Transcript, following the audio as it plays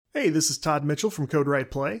Hey, this is Todd Mitchell from Code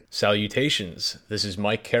Right Play. Salutations, this is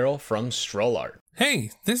Mike Carroll from Stroll Art.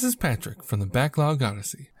 Hey, this is Patrick from the Backlog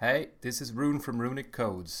Odyssey. Hey, this is Rune from Runic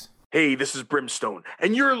Codes. Hey, this is Brimstone,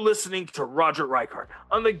 and you're listening to Roger Reichart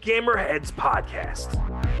on the Gamerheads Podcast.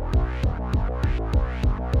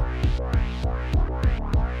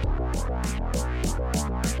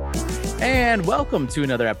 And welcome to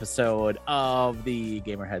another episode of the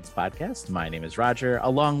Gamerheads Podcast. My name is Roger.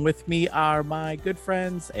 Along with me are my good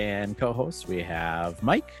friends and co-hosts. We have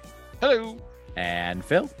Mike. Hello. And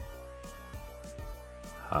Phil.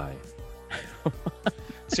 Hi.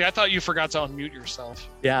 See, I thought you forgot to unmute yourself.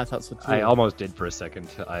 Yeah, I thought so too. I almost did for a second.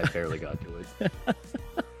 I barely got to it.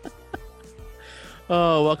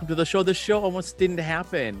 Oh, welcome to the show. This show almost didn't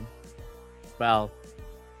happen. Well,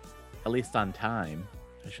 at least on time,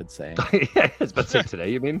 I should say. Yeah, I was about to say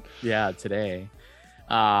today, you mean? Yeah, today.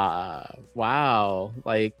 Wow.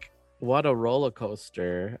 Like, what a roller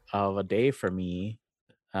coaster of a day for me.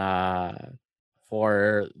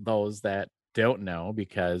 For those that don't know,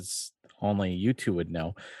 because only you two would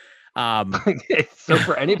know. So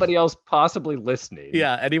for anybody else possibly listening.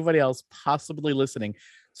 Yeah, anybody else possibly listening.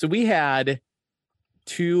 So we had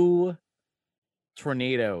 2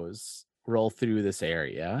 tornadoes roll through this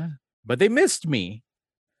area, but they missed me.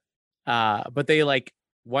 But they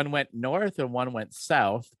one went north and one went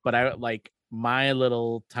south, but my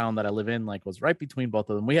little town that I live in was right between both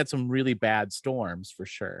of them. We had some really bad storms for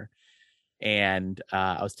sure. And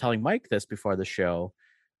I was telling Mike this before the show.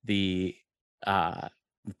 The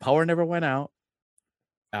power never went out.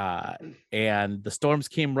 And the storms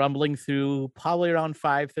came rumbling through probably around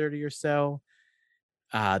 5:30 or so.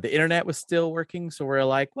 The internet was still working, so we're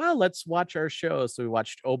like, well, let's watch our show. So we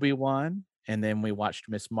watched Obi-Wan, and then we watched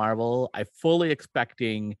Miss Marvel. I fully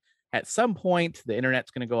expecting at some point the internet's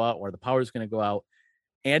going to go out or the power's going to go out,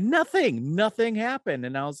 and nothing happened.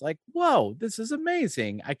 And I was like, whoa, this is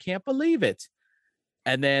amazing. I can't believe it.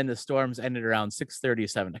 And then the storms ended around 6:30,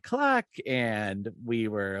 7 o'clock, and we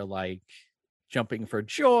were jumping for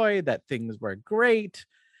joy that things were great.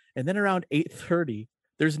 And then around 8:30,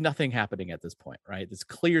 there's nothing happening at this point, right? There's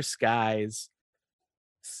clear skies.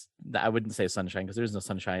 I wouldn't say sunshine because there's no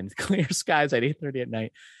sunshine. Clear skies at 8:30 at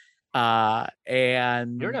night.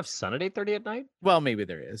 And You don't have sun at 8:30 at night? Well, maybe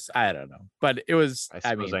there is. I don't know. But it was, I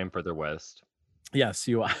suppose I'm further west. Yes,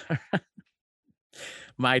 you are.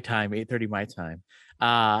 My time, 8:30 my time.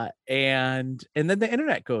 And then the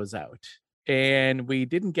internet goes out. And we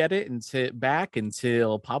didn't get it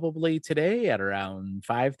until probably today at around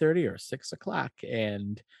 5:30 or 6 o'clock.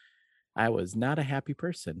 And I was not a happy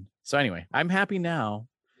person. So anyway, I'm happy now,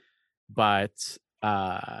 but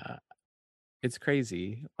it's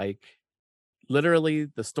crazy. Literally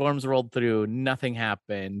the storms rolled through, nothing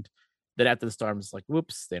happened. Then after the storms,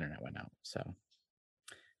 whoops, the internet went out. So,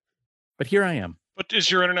 but here I am. But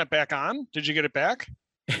is your internet back on? Did you get it back?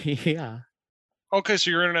 Yeah. Okay,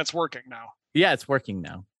 so your internet's working now. Yeah, it's working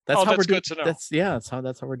now. That's that's good to know.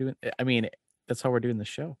 That's how we're doing. I mean, that's how we're doing the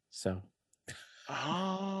show. So.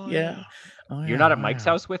 Oh yeah. Oh, You're not at Mike's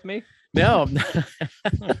house with me? No.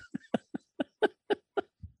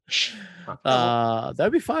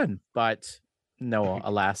 That'd be fun, but no,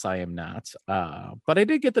 alas, I am not. But I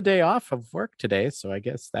did get the day off of work today, so I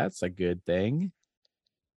guess that's a good thing.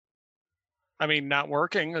 I mean, not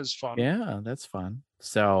working is fun. Yeah, that's fun.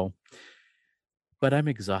 So, but I'm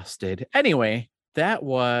exhausted. Anyway, that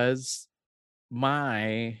was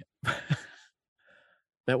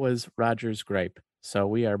that was Roger's gripe. So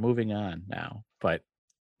we are moving on now. But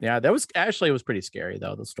yeah, it was pretty scary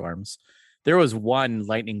though, the storms. There was one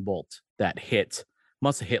lightning bolt that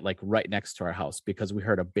must have hit right next to our house because we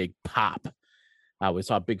heard a big pop. We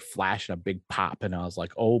saw a big flash and a big pop, and I was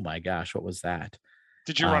like, oh my gosh, what was that?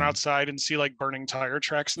 Did you run outside and see burning tire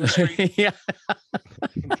tracks in the street? Yeah.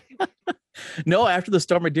 No, after the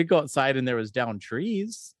storm, I did go outside and there was down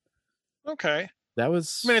trees. Okay. That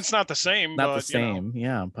was. I mean, it's not the same. Not the same,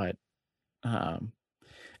 yeah. But, and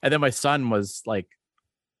then my son was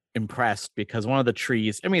impressed because one of the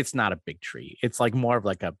trees. I mean, it's not a big tree. It's more of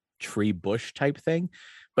a tree bush type thing,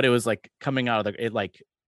 but it was coming out of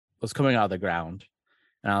was coming out of the ground,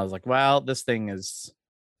 and I was like, well, this thing is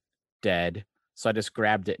dead. So I just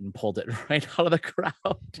grabbed it and pulled it right out of the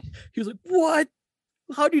ground. He was like, what?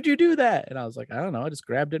 How did you do that? And I was like, I don't know. I just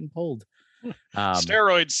grabbed it and pulled.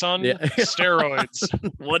 Steroids, son. Yeah. Steroids.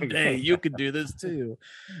 One day you could do this too.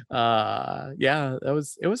 Yeah,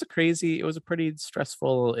 it was a pretty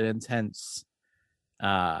stressful and intense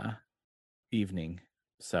evening.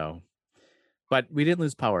 So, but we didn't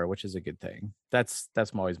lose power, which is a good thing. That's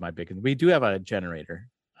always my big thing. We do have a generator,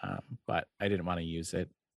 but I didn't want to use it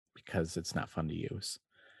because it's not fun to use.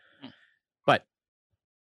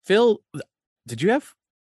 Phil, did you have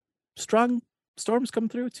strong storms come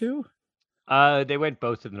through too? They went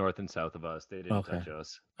both to the north and south of us. They didn't touch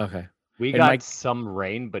us. Okay. We And got Mike- some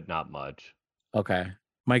rain, but not much. Okay.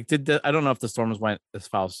 Mike, I don't know if the storms went as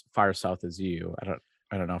far south as you. I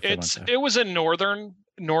don't know if they went It was in northern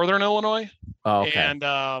Illinois, Oh, okay. and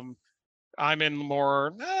I'm in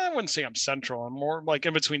more. I wouldn't say I'm central. I'm more like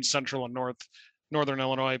in between central and northern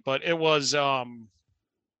Illinois. But it was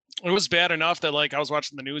bad enough that like I was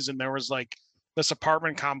watching the news and there was like this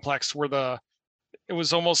apartment complex where the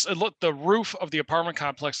roof of the apartment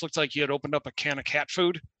complex looked like you had opened up a can of cat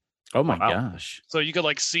food. Oh my Wow. gosh. So you could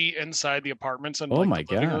like see inside the apartments and Oh like my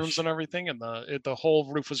the living gosh. rooms and everything, and the whole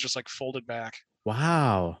roof was just like folded back.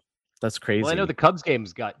 Wow. That's crazy. Well, I know the Cubs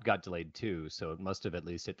games got delayed too, so it must have at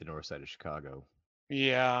least hit the north side of Chicago.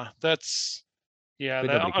 Yeah, that's But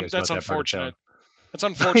nobody cares that's about that part of town. unfortunate. That's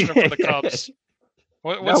unfortunate for the Cubs.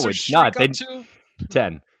 What's No, their it's streak not. up to?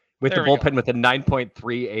 10. With There the we go. bullpen with a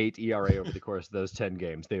 9.38 ERA over the course of those 10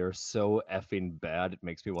 games. They are so effing bad. It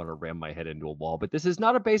makes me want to ram my head into a wall. But this is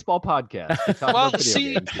not a baseball podcast. We talk Well, about video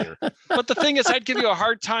see- games here. But the thing is, I'd give you a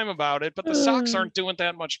hard time about it. But the Sox aren't doing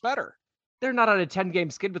that much better. They're not on a 10-game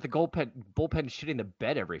skid with the bullpen shitting the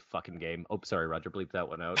bed every fucking game. Oh, sorry, Roger. Bleep that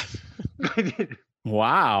one out.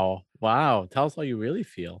 Wow. Wow. Tell us how you really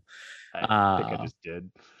feel. I think I just did.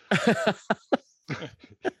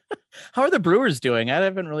 How are the Brewers doing? I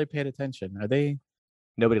haven't really paid attention. Are they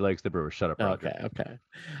Nobody likes the Brewers. Shut up, Roger. okay?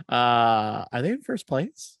 Are they in first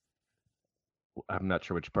place? I'm not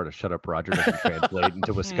sure which part of "shut up, Roger" doesn't translate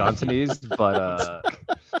into Wisconsinese, but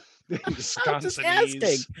I'm just Wisconsinese.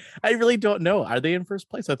 asking. I really don't know. Are they in first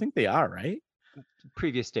place? I think they are, right?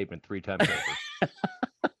 previous statement 3 times over.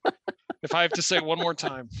 If I have to say it one more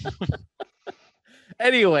time.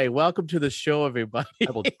 Anyway, welcome to the show, everybody.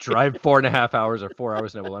 I will drive 4.5 hours or 4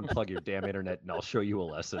 hours, and I will unplug your damn internet, and I'll show you a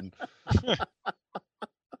lesson.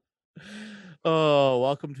 Oh,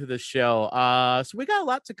 welcome to the show. So we got a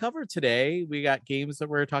lot to cover today. We got games that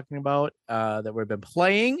we're talking about that we've been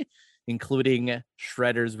playing, including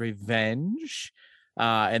Shredder's Revenge,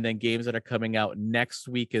 and then games that are coming out next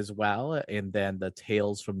week as well, and then the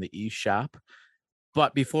Tales from the eShop.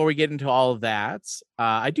 But before we get into all of that,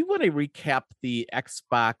 I do want to recap the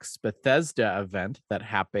Xbox Bethesda event that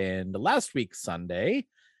happened last week, Sunday.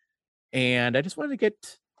 And I just wanted to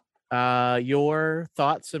get your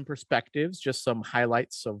thoughts and perspectives, just some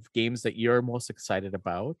highlights of games that you're most excited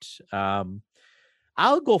about.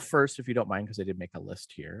 I'll go first if you don't mind, because I did make a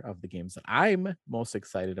list here of the games that I'm most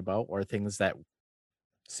excited about or things that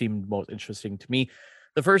seemed most interesting to me.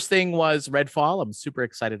 The first thing was Redfall. I'm super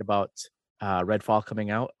excited about Redfall coming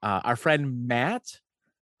out. Our friend Matt,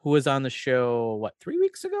 who was on the show, 3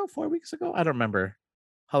 weeks ago, 4 weeks ago? I don't remember.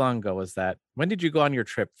 How long ago was that? When did you go on your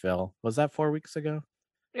trip, Phil? Was that 4 weeks ago?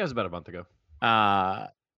 Yeah, it was about a month ago.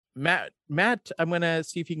 Matt, I'm gonna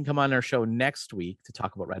see if he can come on our show next week to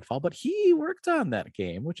talk about Redfall, but he worked on that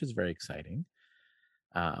game, which is very exciting.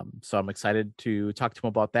 So I'm excited to talk to him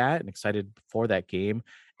about that and excited for that game.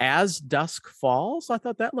 As Dusk Falls, I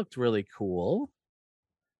thought that looked really cool.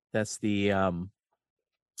 That's the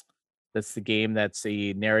game that's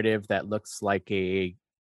a narrative that looks like a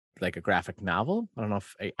graphic novel. I don't know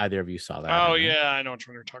if either of you saw that. Oh or not. yeah, I know which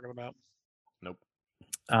one you're talking about. Nope.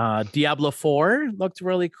 Diablo 4 looked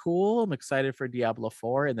really cool. I'm excited for Diablo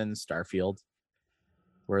 4, and then Starfield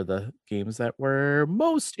were the games that were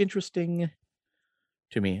most interesting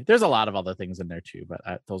to me. There's a lot of other things in there too, but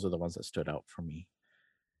those are the ones that stood out for me.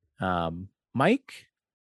 Mike,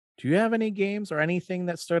 do you have any games or anything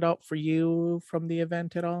that stood out for you from the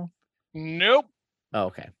event at all? Nope. Oh,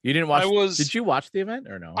 okay. You didn't watch. I was- Did you watch the event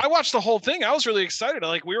or no? I watched the whole thing. I was really excited.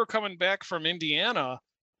 Like we were coming back from Indiana,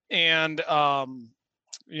 and my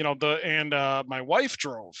wife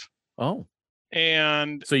drove, Oh,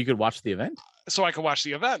 and so you could watch the event? so I could watch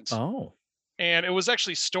the event. Oh, And it was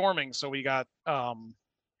actually storming, so we got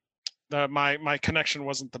my connection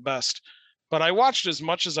wasn't the best, but I watched as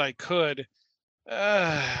much as I could.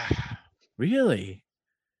 really?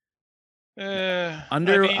 I mean,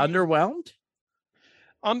 Underwhelmed?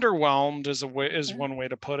 underwhelmed is one way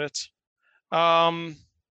to put it. I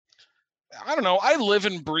don't know. I live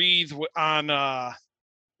and breathe on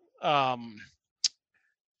oh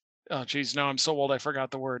geez, now I'm so old I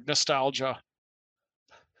forgot the word, nostalgia.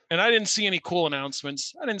 And I didn't see any cool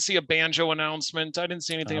announcements. I didn't see a banjo announcement. I didn't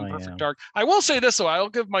see anything Oh, in Perfect yeah. Dark. I will say this though, I'll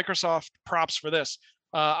give Microsoft props for this.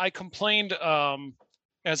 I complained,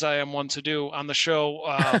 as I am one to do on the show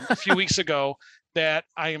a few weeks ago, that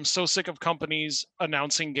I am so sick of companies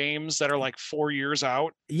announcing games that are like 4 years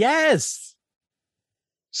out. Yes.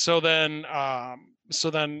 So then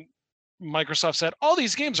Microsoft said all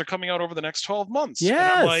these games are coming out over the next 12 months. Yes.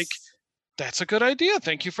 And I'm like, that's a good idea.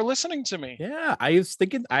 Thank you for listening to me. Yeah, I was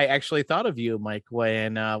thinking. I actually thought of you, Mike,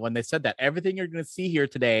 when they said that everything you're going to see here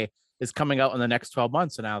today is coming out in the next 12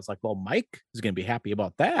 months, and I was like, well, Mike is going to be happy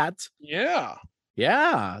about that. Yeah.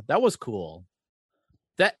 Yeah, that was cool.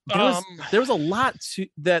 There was a lot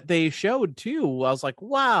that they showed too. I was like,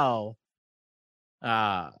 wow.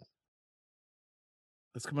 It's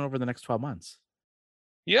coming over the next 12 months.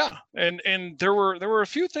 Yeah, and there were a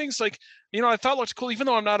few things like, I thought looked cool, even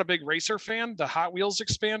though I'm not a big racer fan. The Hot Wheels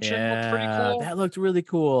expansion looked pretty cool. That looked really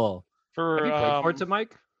cool. Have you played Forza,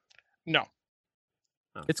 Mike? No.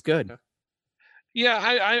 Oh, it's good. Okay.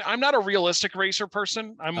 Yeah, I'm not a realistic racer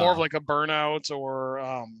person. I'm more of like a Burnout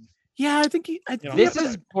or yeah, I think this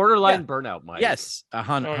is borderline Burnout, Mike. Yes,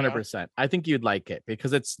 100%. I think you'd like it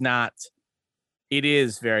because it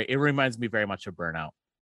reminds me very much of Burnout.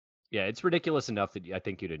 Yeah, it's ridiculous enough that I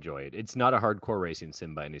think you'd enjoy it. It's not a hardcore racing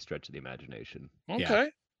sim by any stretch of the imagination. Okay. Yeah.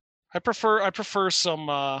 I prefer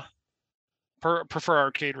some prefer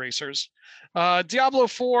arcade racers. Diablo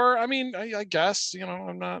 4, I mean, I guess,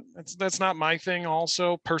 that's not my thing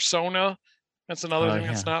also. Persona, that's another thing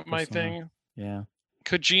that's not my thing. Yeah.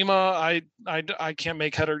 Kojima, I can't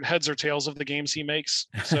make heads or tails of the games he makes.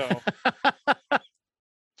 So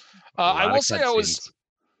I will say I was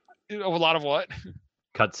a lot of what?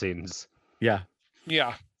 Cutscenes. Yeah.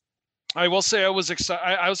 Yeah. I will say I was excited.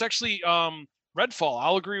 I was actually Redfall.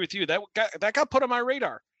 I'll agree with you. That got put on my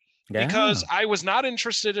radar. Yeah. Because I was not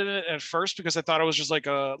interested in it at first because I thought it was just like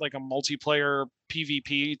a multiplayer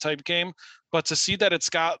PvP type game. But to see that it's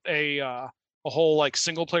got a whole like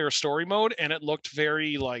single player story mode and it looked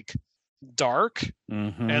very like dark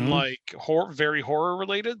and like very horror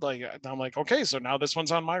related, like I'm like, okay, so now this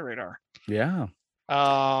one's on my radar. Yeah.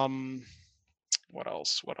 What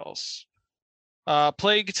else?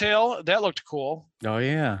 Plague Tale, that looked cool. Oh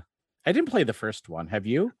yeah. I didn't play the first one. Have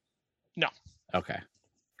you? No. Okay.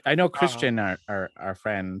 I know Christian, our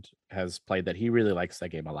friend, has played that. He really likes that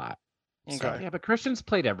game a lot. Okay. So. Yeah, but Christian's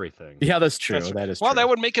played everything. Yeah, that's true. That is well, true. that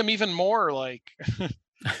would make him even more like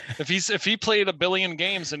if he played a billion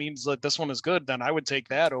games and he's like, this one is good, then I would take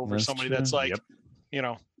that over That's somebody true. that's like,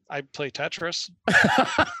 I play Tetris.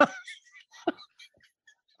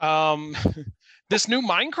 This new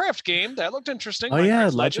Minecraft game that looked interesting. Oh yeah,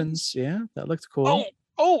 Minecraft Legends. Yeah, that looked cool.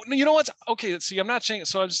 Oh, you know what? Okay, see, I'm not saying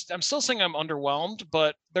so. I'm still saying I'm underwhelmed,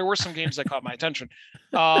 but there were some games that caught my attention.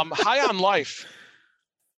 High on Life,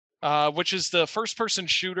 which is the first-person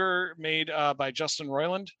shooter made by Justin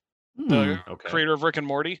Roiland, the creator of Rick and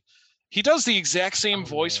Morty. He does the exact same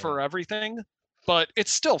voice for everything, but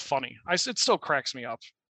it's still funny. It still cracks me up.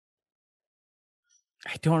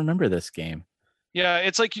 I don't remember this game. Yeah,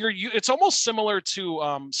 it's like it's almost similar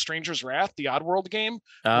to Stranger's Wrath, the Oddworld game,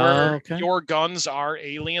 where your guns are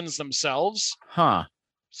aliens themselves. Huh.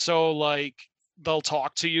 So like they'll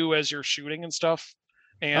talk to you as you're shooting and stuff.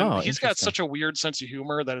 And he's got such a weird sense of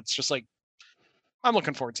humor that it's just like, I'm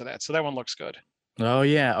looking forward to that. So that one looks good. Oh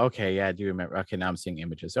yeah. Okay. Yeah, I do remember. Okay, now I'm seeing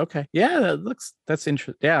images. Okay. Yeah, that's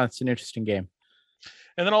interesting. Yeah, it's an interesting game.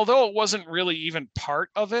 And then although it wasn't really even part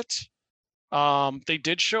of it, they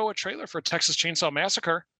did show a trailer for Texas Chainsaw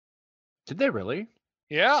Massacre. Did they really?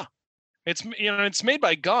 Yeah. It's made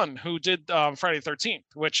by Gunn, who did Friday the 13th,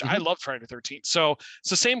 which I love Friday the 13th. So it's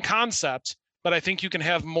the same concept, but I think you can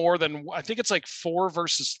have more than, I think it's like 4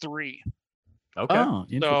 versus 3. Okay. Oh,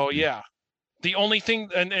 so yeah. The only thing,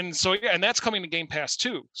 and that's coming to Game Pass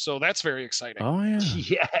too. So that's very exciting. Oh yeah.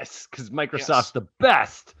 Yes, because Microsoft's the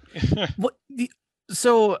best.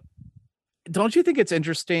 So don't you think it's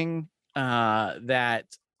interesting that,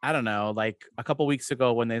 I don't know, like a couple weeks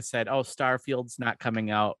ago when they said, oh, Starfield's not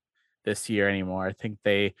coming out this year anymore. I think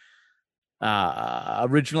they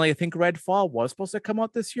originally, I think Redfall was supposed to come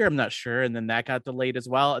out this year. I'm not sure. And then that got delayed as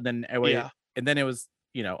well. And then it was,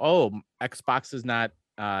 Xbox is not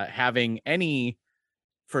having any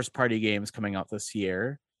first party games coming out this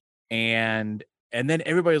year. And then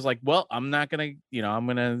everybody was like, well, I'm not going to, I'm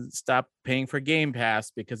going to stop paying for Game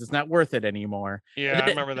Pass because it's not worth it anymore. Yeah, I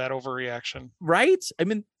remember that overreaction. Right? I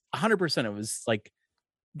mean, 100%. It was like,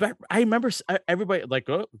 but I remember everybody like,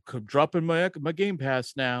 oh, could drop in my Game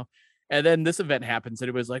Pass now. And then this event happens and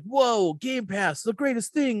it was like, whoa, Game Pass, the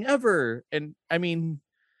greatest thing ever. And I mean,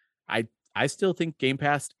 I still think Game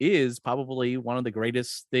Pass is probably one of the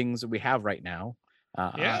greatest things that we have right now.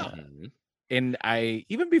 And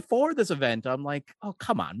even before this event, I'm like, oh,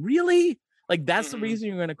 come on, really? Like, that's the reason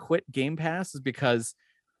you're going to quit Game Pass is because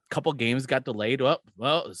a couple games got delayed.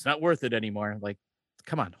 Well, it's not worth it anymore. Like,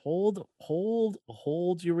 come on, hold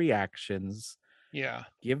your reactions. Yeah.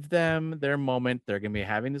 Give them their moment. They're going to be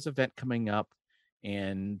having this event coming up.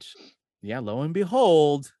 And yeah, lo and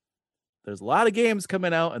behold, there's a lot of games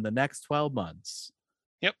coming out in the next 12 months.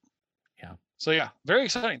 Yep. Yeah. So yeah, very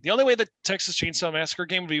exciting. The only way the Texas Chainsaw Massacre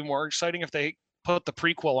game would be more exciting if they put the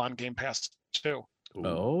prequel on Game Pass too.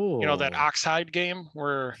 Oh. You know, that Oxhide game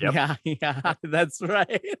where Yeah, that's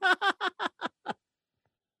right.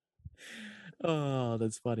 Oh,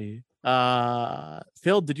 that's funny.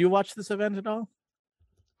 Phil, did you watch this event at all?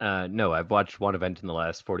 No, I've watched one event in the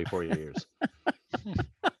last 44 years.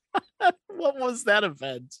 What was that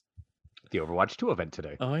event? The Overwatch 2 event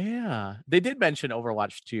today. Oh yeah. They did mention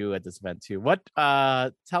Overwatch 2 at this event too. What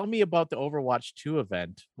tell me about the Overwatch 2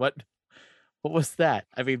 event. What was that?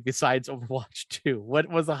 I mean, besides Overwatch 2, what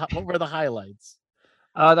were the highlights?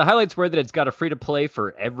 The highlights were that it's got a free to play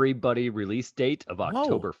for everybody release date of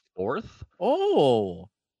October 4th. Oh.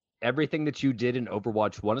 Everything that you did in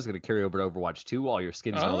Overwatch 1 is going to carry over to Overwatch 2, all your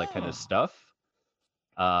skins and all that kind of stuff.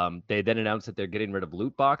 They then announced that they're getting rid of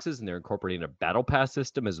loot boxes and they're incorporating a battle pass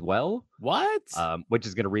system as well. What? Which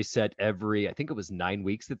is going to reset every, I think it was 9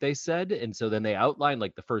 weeks that they said. And so then they outlined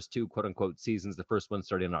like the first two quote unquote seasons. The first one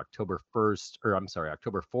starting on October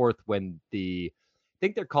 4th, when I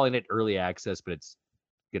think they're calling it early access, but it's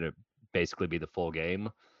going to basically be the full game.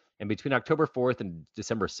 And between October 4th and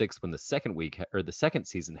December 6th, when the second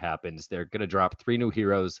season happens, they're going to drop 3 new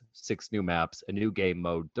heroes, 6 new maps, a new game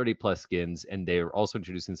mode, 30 plus skins, and they're also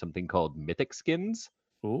introducing something called mythic skins.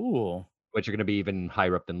 Ooh. Which are going to be even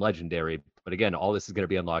higher up than legendary. But again, all this is going to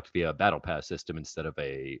be unlocked via a battle pass system instead of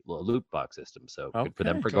a loot box system. So good for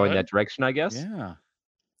them for going that direction, I guess. Yeah.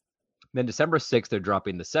 Then December 6th, they're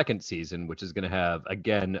dropping the second season, which is going to have,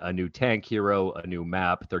 again, a new tank hero, a new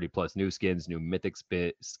map, 30 plus new skins, new mythic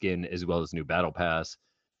skin, as well as new battle pass.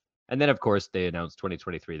 And then, of course, they announced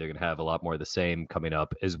 2023, they're going to have a lot more of the same coming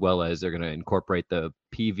up, as well as they're going to incorporate the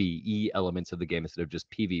PvE elements of the game instead of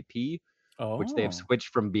just PvP, which they have switched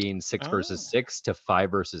from being 6 versus 6 to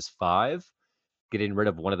 5 versus 5. Getting rid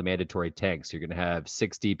of one of the mandatory tanks. You're going to have 2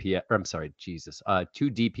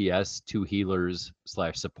 DPS, 2 healers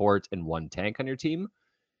 / support, and 1 tank on your team.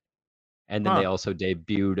 And then they also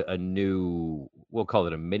debuted a new, we'll call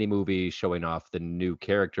it a mini movie, showing off the new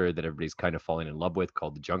character that everybody's kind of falling in love with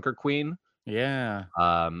called the Junker Queen. Yeah.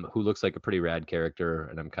 Who looks like a pretty rad character,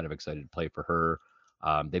 and I'm kind of excited to play for her.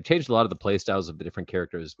 They've changed a lot of the play styles of the different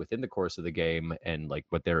characters within the course of the game and like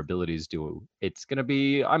what their abilities do. It's going to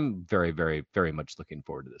be, I'm very, very, very much looking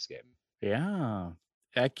forward to this game. Yeah.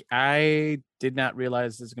 I did not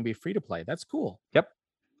realize this is going to be free to play. That's cool. Yep.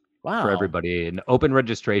 Wow. For everybody. And open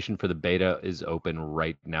registration for the beta is open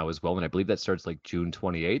right now as well. And I believe that starts like June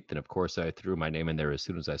 28th. And of course, I threw my name in there as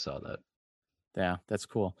soon as I saw that. Yeah, that's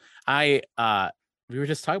cool. We were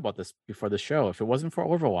just talking about this before the show. If it wasn't for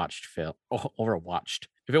Overwatch,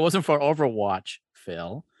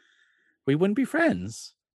 Phil, we wouldn't be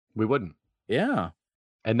friends. We wouldn't. Yeah.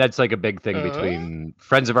 And that's like a big thing between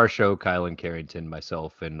friends of our show, Kyle and Carrington,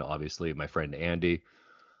 myself, and obviously my friend Andy.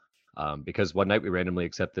 Because one night we randomly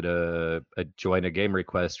accepted a join a game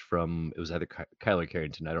request from, it was either Kyle or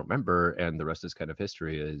Carrington, I don't remember, and the rest is kind of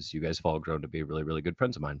history, as you guys have all grown to be really, really good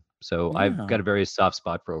friends of mine. So I've got a very soft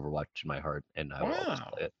spot for Overwatch in my heart, and I will always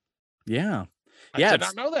play it. Yeah. I did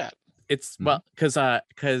not know that. It's well, because I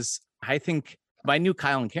think I knew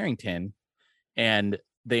Kyle and Carrington, and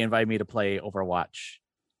they invited me to play Overwatch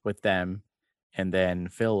with them, and then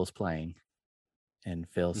Phil was playing, and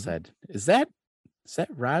Phil said, Is that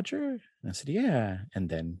Roger? And I said, yeah. And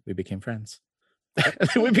then we became friends.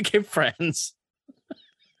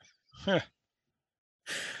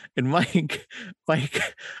 And Mike,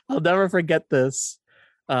 I'll never forget this.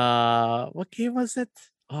 What game was it?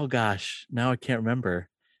 Oh gosh, now I can't remember.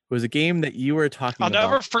 It was a game that you were talking about. I'll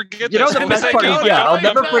never forget this. You know the best part is, I'll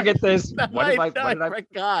never forget this. I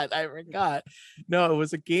forgot. No, it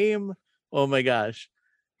was a game. Oh my gosh.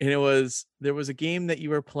 And there was a game that you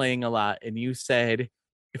were playing a lot, and you said,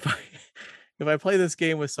 if I play this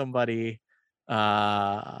game with somebody,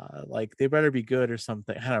 like they better be good or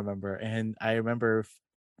something. I don't remember. And I remember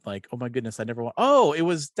like, oh my goodness, I never want. Oh, it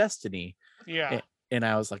was Destiny. Yeah. And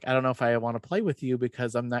I was like, I don't know if I want to play with you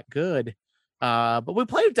because I'm not good. But we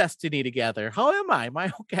played Destiny together. How am I? Am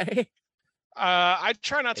I okay? I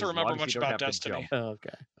try not to remember much about Destiny. Okay.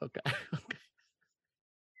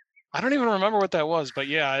 I don't even remember what that was, but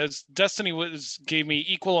yeah, Destiny gave me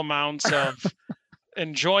equal amounts of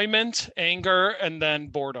enjoyment, anger, and then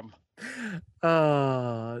boredom.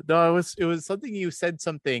 No, it was something you said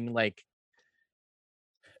something like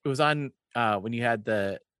it was on when you had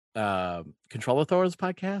the Control Authorities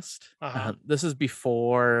podcast. This is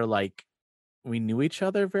before like we knew each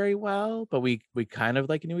other very well, but we kind of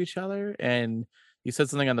like knew each other. And you said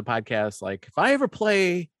something on the podcast like, if I ever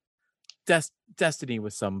play Destiny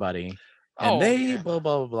with somebody and they blah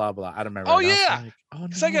blah blah blah, I don't remember. Oh And I was yeah, like, oh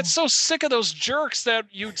because no. I get so sick of those jerks that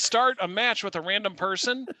you'd start a match with a random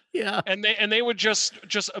person, Yeah. and they would just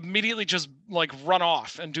immediately just like run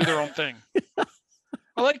off and do their own thing.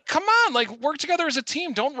 I'm like, come on, like work together as a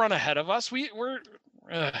team. Don't run ahead of us. We're.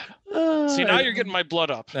 See, now you're getting my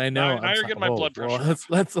blood up. I know. Now you're getting my blood pressure.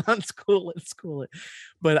 Well, let's cool it.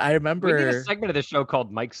 But I remember We need a segment of the show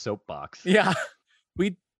called Mike's Soapbox. Yeah,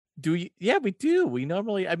 we do. Yeah, we do. We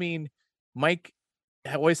normally, I mean, Mike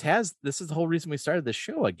always has. This is the whole reason we started the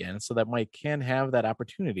show again, so that Mike can have that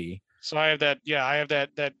opportunity. So I have that. Yeah, I have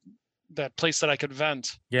that place that I could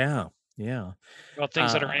vent Yeah. about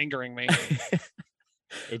things that are angering me.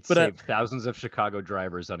 It But, saved thousands of Chicago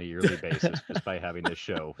drivers on a yearly basis just by having this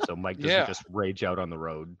show. So Mike doesn't just rage out on the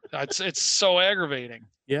road. It's so aggravating.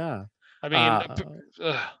 Yeah. I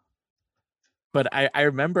mean, But I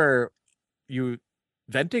remember you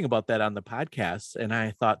venting about that on the podcast, and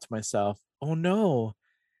I thought to myself, oh no,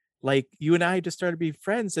 like you and I just started to be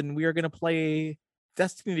friends and we are going to play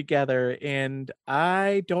Destiny together, and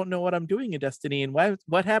I don't know what I'm doing in Destiny, and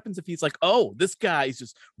what happens if he's like, oh, this guy's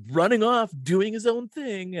just running off doing his own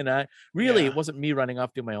thing. And it wasn't me running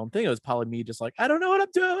off doing my own thing, it was probably me just like, I don't know what I'm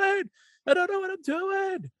doing,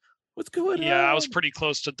 what's going on. I was pretty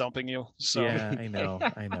close to dumping you, so yeah, I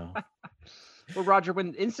know. Well, Roger,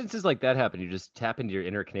 when instances like that happen, you just tap into your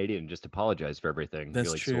inner Canadian and just apologize for everything. That's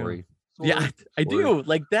Be like, true. Sorry. Yeah, I Sorry. do.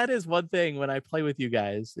 Like that is one thing when I play with you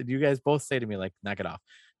guys, and you guys both say to me like, knock it off.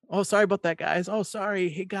 Oh, sorry about that, guys. Oh, sorry.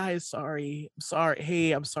 Hey guys, sorry. I'm sorry.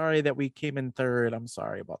 Hey, I'm sorry that we came in third. I'm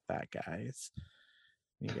sorry about that, guys.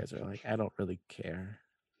 And you guys are like, I don't really care.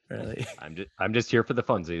 Really. I'm just here for the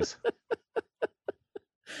funsies.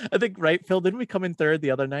 I think, right, Phil, didn't we come in third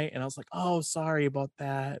the other night? And I was like, oh, sorry about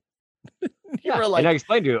that. You were like, and I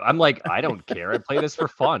explained to you, I'm like, I don't care. I play this for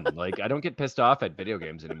fun. Like, I don't get pissed off at video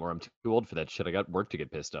games anymore. I'm too old for that shit. I got work to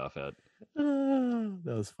get pissed off at. that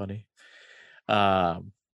was funny.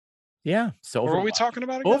 Yeah. So what were we talking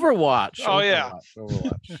about again? Overwatch. Oh, yeah.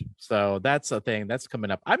 Overwatch. So that's a thing that's coming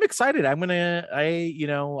up. I'm excited.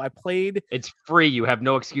 I played. It's free. You have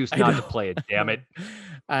no excuse not to play it. Damn it.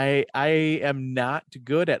 I am not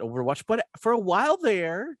good at Overwatch, but for a while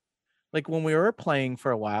there, like when we were playing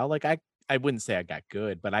for a while, like I wouldn't say I got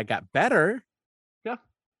good, but I got better. Yeah.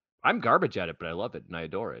 I'm garbage at it, but I love it and I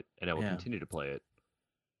adore it. And I will continue to play it.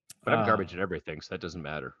 But I'm garbage at everything, so that doesn't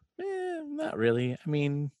matter. Not really. I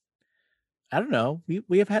mean, I don't know.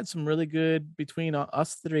 We have had some really good between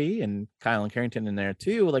us three and Kyle and Carrington in there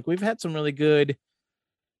too. Like we've had some really good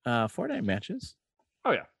Fortnite matches.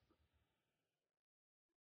 Oh yeah.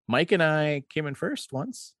 Mike and I came in first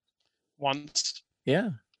once. Yeah.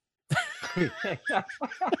 You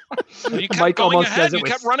kept Mike going almost ahead. says it You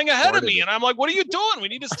with kept running ahead of scorn in me, it. and I'm like, "What are you doing? We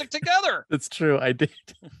need to stick together." That's true. I did.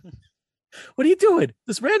 What are you doing?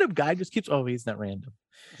 This random guy just keeps. Oh, he's not random.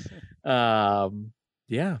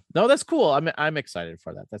 Yeah. No, that's cool. I'm excited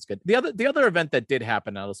for that. That's good. The other event that did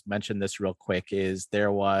happen, I'll just mention this real quick, is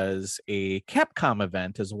there was a Capcom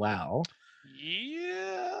event as well.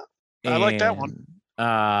 Yeah, I like that one.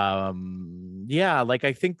 Yeah, like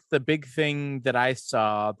I think the big thing that I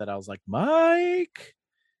saw that I was like, Mike,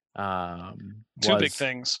 Two big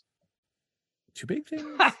things. Two big things.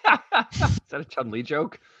 Is that a Chun-Li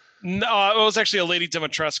joke? No, it was actually a Lady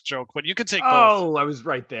Dimitrescu joke, but you could take both. Oh, I was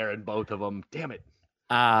right there in both of them. Damn it.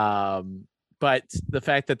 But the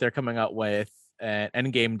fact that they're coming out with an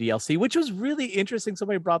Endgame DLC, which was really interesting.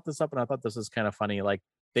 Somebody brought this up, and I thought this was kind of funny. Like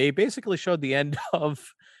they basically showed the end of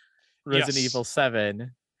Resident Evil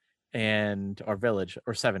 7 or Village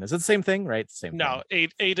or 7. Is it the same thing, right? Same. No, thing.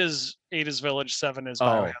 8 is Village, 7 is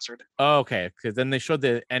Biohazard. Oh, okay. Because then they showed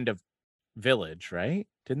the end of Village, right?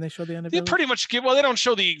 Didn't they show the end of They Village? pretty much give. Well, they don't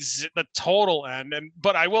show the total end,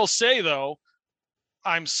 but I will say though,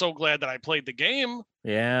 I'm so glad that I played the game.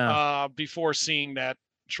 Yeah. Before seeing that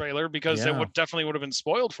trailer, because it definitely would have been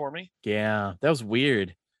spoiled for me. Yeah, that was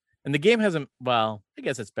weird. And the game hasn't. Well, I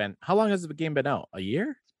guess it's been. How long has the game been out? A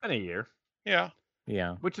year? It's been a year. Yeah.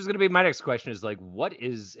 Yeah. Which is going to be my next question is like, what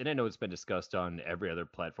is, and I know it's been discussed on every other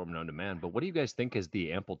platform known to man, but what do you guys think is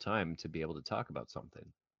the ample time to be able to talk about something?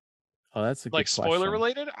 Oh, that's a good like spoiler question.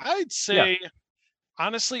 related. I'd say,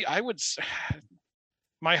 honestly, I would.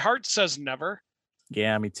 My heart says never.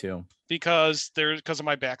 Yeah, me too. Because of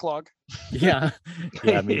my backlog. Yeah.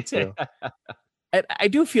 Yeah, me too. I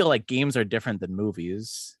do feel like games are different than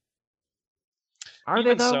movies. Are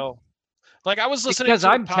Even they though? so. Like I was listening because to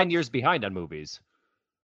I'm 10 years behind on movies.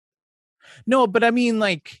 No, but I mean,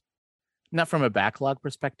 like, not from a backlog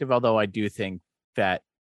perspective, although I do think that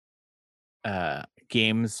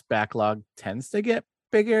games backlog tends to get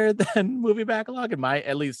bigger than movie backlog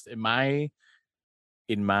at least in my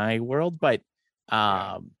world. But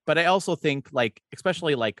I also think, like,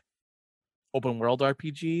 especially like open world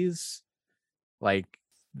RPGs, like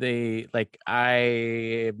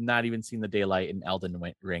I have not even seen the daylight in Elden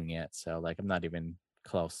Ring yet, so like I'm not even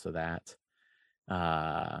close to that.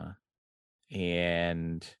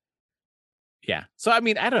 And yeah, so I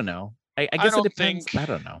mean, I don't know. I guess it depends. I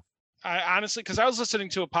don't know. I honestly, because I was listening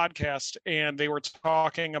to a podcast and they were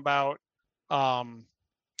talking about Fallen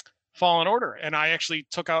Order, and I actually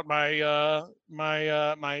took out my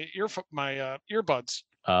my earbuds.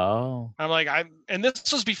 Oh, I'm like, and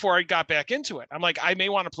this was before I got back into it. I'm like, I may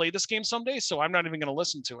want to play this game someday, so I'm not even going to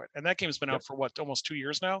listen to it. And that game's been out for what, almost 2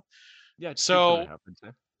 years now. Yeah. So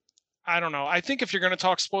I don't know. I think if you're going to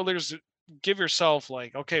talk spoilers, give yourself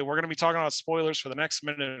like, okay, we're going to be talking about spoilers for the next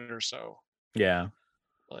minute or so. yeah.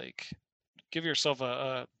 Like, give yourself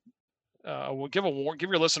give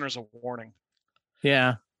your listeners a warning.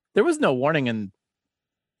 Yeah, there was no warning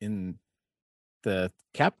in the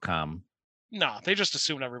Capcom. No, they just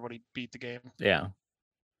assumed everybody beat the game. Yeah.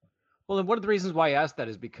 Well, and one of the reasons why I asked that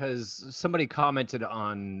is because somebody commented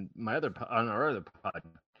on our other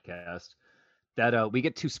podcast that we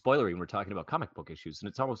get too spoilery when we're talking about comic book issues, and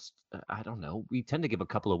it's almost I don't know. We tend to give a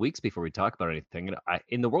couple of weeks before we talk about anything, and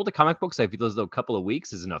in the world of comic books, I feel as though a couple of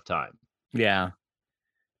weeks is enough time. Yeah.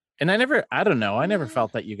 And I don't know. I never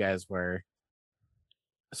felt that you guys were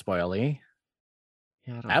spoily.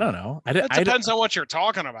 Yeah, I don't know. It depends on what you're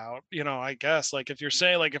talking about, I guess. Like if you're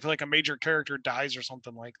saying like if like a major character dies or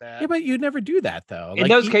something like that. Yeah, but you never do that though. In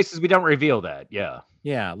those cases, we don't reveal that. Yeah.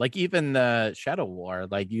 Yeah, like even the Shadow War,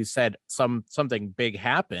 like you said, something big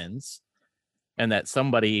happens, and that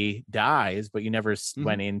somebody dies, but you never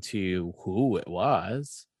went into who it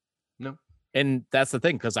was. No. And that's the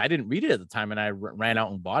thing, because I didn't read it at the time, and I ran out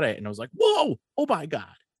and bought it, and I was like, "Whoa! Oh my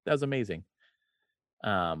god, that was amazing."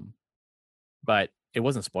 But it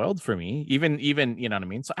wasn't spoiled for me, even you know what I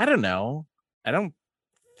mean. So I don't know. I don't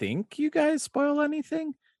think you guys spoil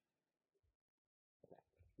anything.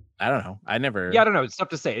 I don't know. I never. Yeah, I don't know. It's tough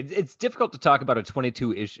to say. It's difficult to talk about a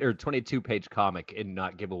 22-page comic and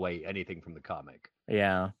not give away anything from the comic.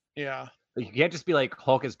 Yeah. Yeah. You can't just be like,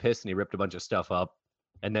 Hulk is pissed and he ripped a bunch of stuff up,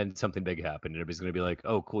 and then something big happened, and everybody's going to be like,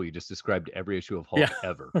 "Oh, cool! You just described every issue of Hulk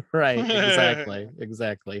ever." Right.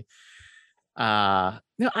 Exactly. No,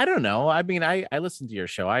 I don't know. I mean, I listened to your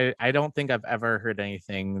show. I don't think I've ever heard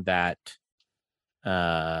anything that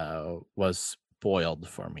was spoiled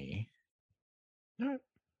for me. All right.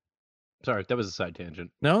 Sorry, that was a side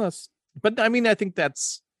tangent. No, but I mean, I think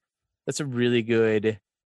that's a really good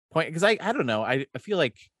point, because I don't know. I feel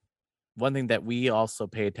like one thing that we also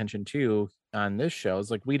pay attention to on this show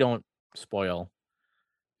is like we don't spoil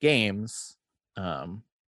games. I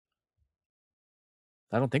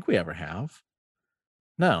don't think we ever have.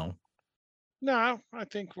 No, I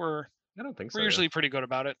think I don't think so. we're usually pretty good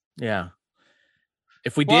about it. Yeah.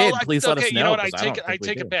 If we did, please let us know. You know what? I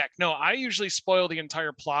take it back. No, I usually spoil the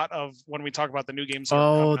entire plot of when we talk about the new games.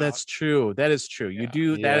 Oh, that's true. That is true. You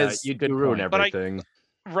do. You do ruin everything.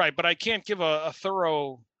 Right, but I can't give a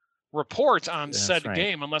thorough report on said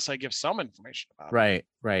game unless I give some information about it.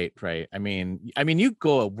 Right. I mean, you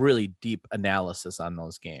go a really deep analysis on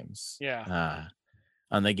those games. Yeah.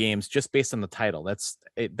 On the games just based on the title. That's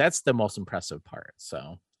the most impressive part.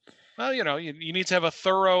 So. Well, you need to have a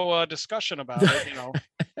thorough discussion about it.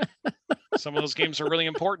 Some of those games are really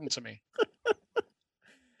important to me.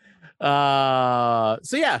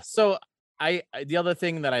 So the other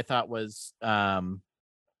thing that I thought was, I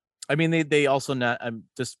mean, they also I'm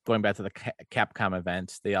just going back to the Capcom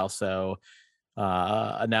event. They also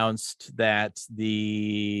announced that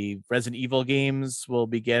the Resident Evil games will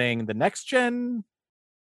be getting the next gen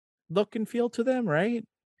look and feel to them, right?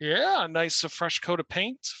 Yeah, a nice fresh coat of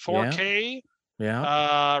paint, 4K,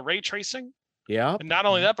 ray tracing. Yeah. And not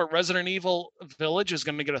only that, but Resident Evil Village is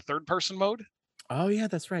going to get a third-person mode. Oh yeah,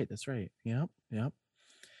 that's right. Yep.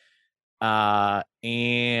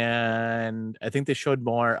 And I think they showed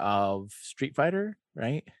more of Street Fighter,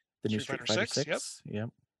 right? The new Street Fighter 6. Yep.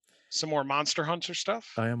 Some more Monster Hunter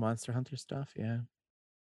stuff. Oh yeah, Monster Hunter stuff. Yeah.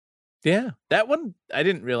 Yeah, that one I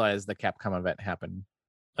didn't realize the Capcom event happened.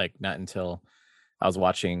 Like not until I was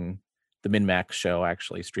watching the MinMax show,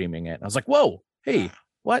 actually streaming it. I was like, "Whoa, hey,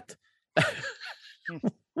 what?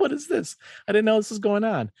 What is this? I didn't know this was going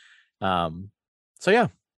on." So yeah,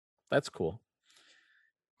 that's cool.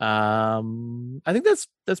 I think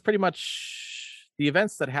that's pretty much the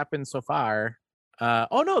events that happened so far.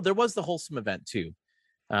 Oh no, there was the Wholesome event too.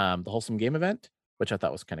 the Wholesome Game event, which I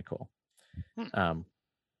thought was kind of cool.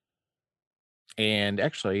 And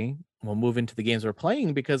actually, we'll move into the games we're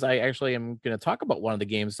playing, because I actually am going to talk about one of the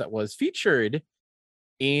games that was featured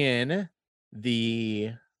in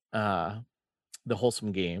the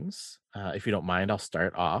Wholesome Games. If you don't mind, I'll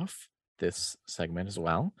start off this segment as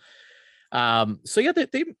well. So yeah,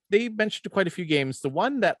 they mentioned quite a few games. The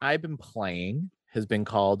one that I've been playing has been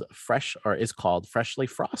called Freshly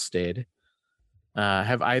Frosted.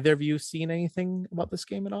 Have either of you seen anything about this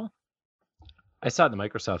game at all? I saw it in the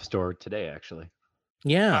Microsoft store today, actually.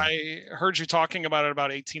 Yeah. I heard you talking about it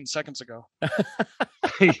about 18 seconds ago.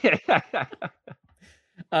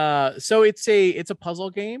 So it's a puzzle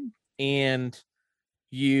game, and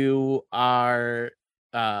you are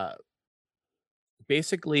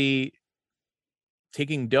basically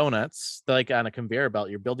taking donuts like on a conveyor belt.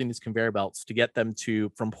 You're building these conveyor belts to get them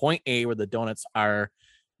from point A, where the donuts are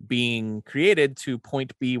being created, to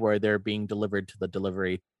point B, where they're being delivered to the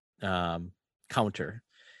delivery counter.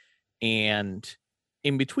 And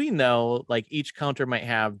in between, though, like each counter might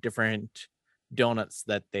have different donuts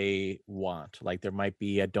that they want. Like there might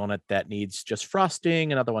be a donut that needs just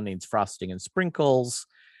frosting, another one needs frosting and sprinkles,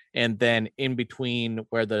 and then in between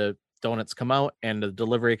where the donuts come out and the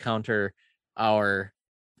delivery counter are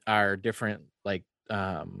different like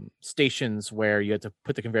stations where you have to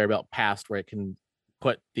put the conveyor belt past, where it can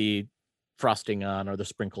put the frosting on, or the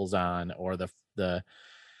sprinkles on, or the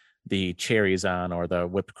cherries on, or the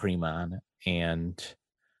whipped cream on. And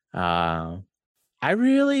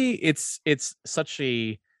it's such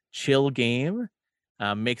a chill game.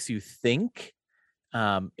 Makes you think.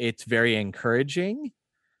 It's very encouraging.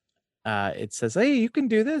 It says, hey, you can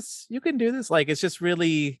do this, like it's just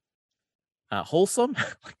really wholesome.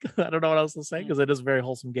 I don't know what else to say, because it is a very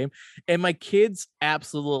wholesome game, and my kids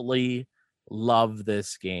absolutely love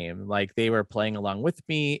this game. Like they were playing along with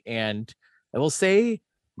me, and I will say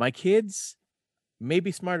my kids may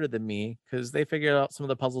be smarter than me, because they figured out some of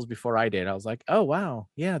the puzzles before I did. I was like, oh wow,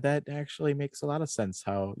 yeah, that actually makes a lot of sense.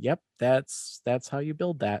 That's how you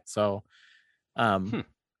build that. So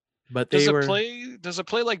but does it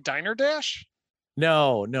play like Diner Dash?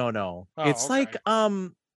 No. Oh, it's okay. like I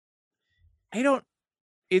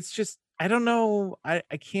don't know. I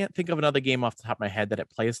can't think of another game off the top of my head that it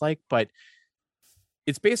plays like, but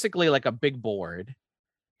it's basically like a big board,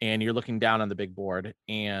 and you're looking down on the big board,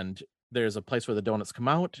 and there's a place where the donuts come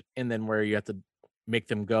out, and then where you have to make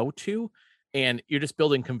them go to, and you're just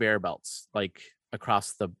building conveyor belts like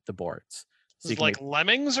across the boards. So It's like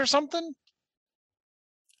Lemmings or something?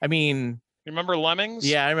 I mean, you remember Lemmings?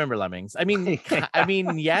 Yeah, I remember Lemmings. I mean,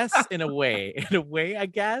 yes, in a way, I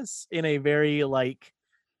guess, in a very like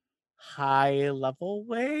high level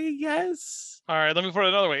way. Yes. All right, let me put it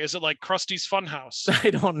another way. Is it like Krusty's Funhouse? I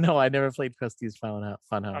don't know. I never played Krusty's Funhouse.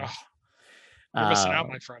 You're missing out,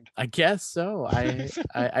 my friend. I guess so.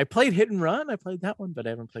 I played Hit and Run. I played that one, but I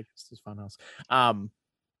haven't played Krusty's Funhouse.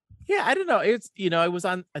 Yeah, I don't know. It's it was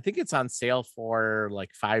on. I think it's on sale for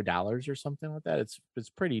like $5 or something like that. It's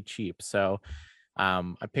pretty cheap. So,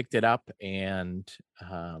 I picked it up, and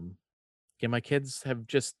my kids have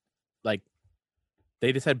just like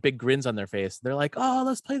they just had big grins on their face. They're like, "Oh,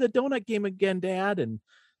 let's play the donut game again, Dad," and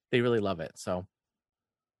they really love it. So,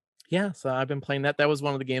 yeah. So I've been playing that. That was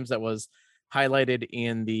one of the games that was highlighted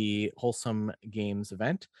in the Wholesome Games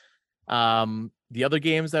event. The other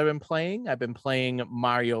games that I've been playing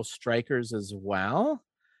Mario Strikers as well,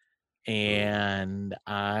 and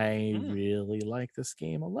I really like this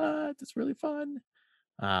game a lot. It's really fun.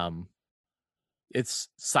 It's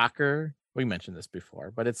soccer. We mentioned this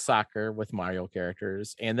before, but it's soccer with Mario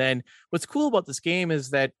characters. And then what's cool about this game is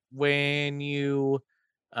that when you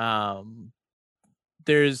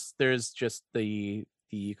there's just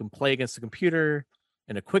you can play against the computer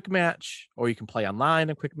in a quick match, or you can play online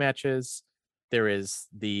in quick matches. There is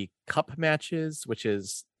the cup matches, which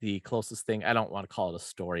is the closest thing. I don't want to call it a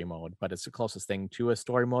story mode, but it's the closest thing to a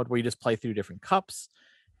story mode, where you just play through different cups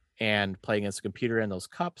and play against the computer in those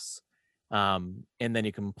cups. And then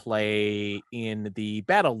you can play in the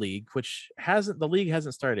Battle League, the league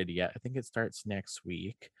hasn't started yet. I think it starts next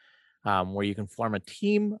week, where you can form a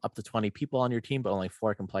team, up to 20 people on your team, but only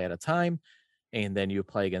 4 can play at a time. And then you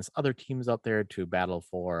play against other teams out there to battle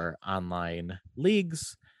for online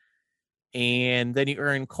leagues. And then you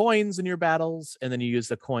earn coins in your battles, and then you use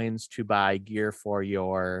the coins to buy gear for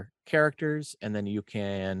your characters, and then you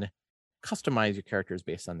can customize your characters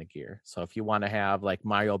based on the gear. So if you want to have like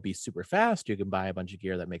Mario be super fast, you can buy a bunch of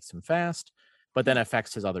gear that makes him fast, but then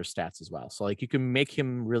affects his other stats as well. So like you can make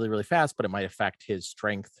him really, really fast, but it might affect his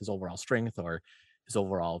strength, his overall strength, or his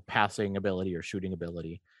overall passing ability or shooting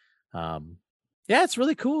ability. Yeah, it's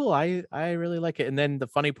really cool. I really like it. And then the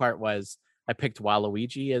funny part was I picked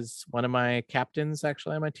Waluigi as one of my captains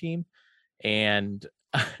actually on my team, and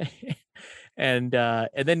and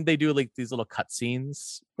then they do like these little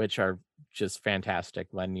cutscenes which are just fantastic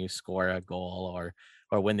when you score a goal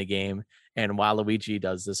or win the game. And Waluigi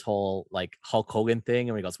does this whole like Hulk Hogan thing,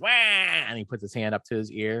 and he goes wah, and he puts his hand up to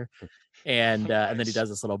his ear, and then he Nice. does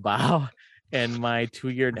this little bow. And my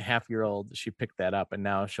 2.5-year-old, she picked that up, and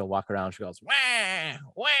now she'll walk around. She goes wah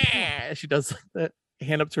wah. She does like the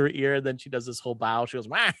hand up to her ear, and then she does this whole bow. She goes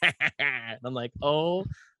wah, and I'm like, oh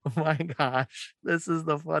my gosh, this is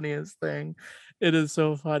the funniest thing. It is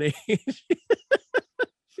so funny.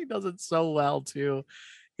 She does it so well too.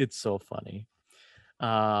 It's so funny.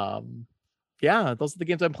 Yeah, those are the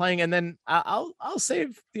games I'm playing, and then I'll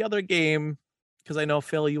save the other game because I know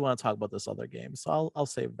Phil, you want to talk about this other game, so I'll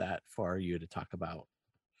save that for you to talk about.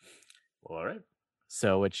 All right.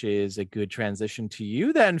 So, which is a good transition to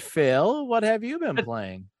you then, Phil. What have you been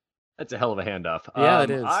playing? That's a hell of a handoff. Yeah, it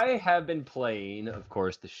is. I have been playing, of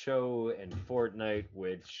course, the show and Fortnite,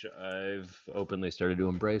 which I've openly started to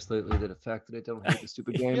embrace lately. The fact that I don't hate the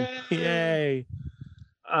stupid game. Yay!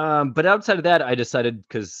 But outside of that, I decided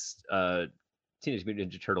because Teenage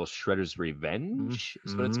Mutant Ninja Turtles Shredder's Revenge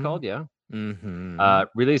is what it's called. Yeah. Mm-hmm.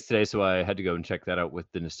 Released today, so I had to go and check that out with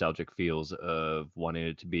the nostalgic feels of wanting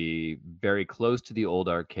it to be very close to the old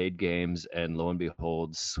arcade games, and lo and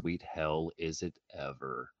behold, sweet hell is it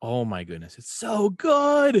ever. Oh my goodness, it's so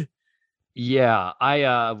good. Yeah,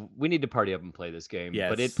 we need to party up and play this game,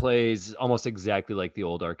 but it Yes. plays almost exactly like the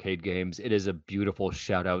old arcade games. It is a beautiful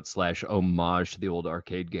shout out / homage to the old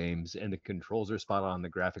arcade games, and the controls are spot on, the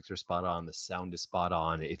graphics are spot on, the sound is spot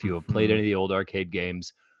on. If you have played any of the old arcade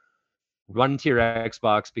games, run to your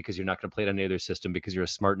Xbox because you're not going to play it on any other system because you're a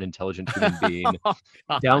smart and intelligent human being. Oh,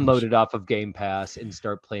 gosh. Download it off of Game Pass and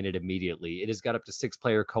start playing it immediately. It has got up to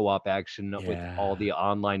 6-player co-op action with all the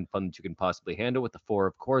online fun that you can possibly handle, with the 4,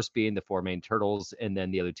 of course, being the 4 main turtles, and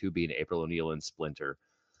then the other 2 being April O'Neil and Splinter.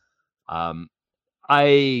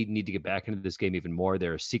 I need to get back into this game even more.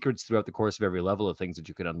 There are secrets throughout the course of every level of things that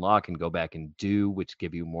you can unlock and go back and do, which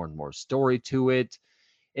give you more and more story to it.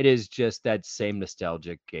 It is just that same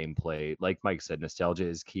nostalgic gameplay. Like Mike said, nostalgia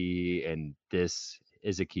is key, and this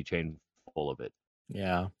is a keychain full of it.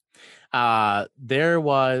 Yeah. There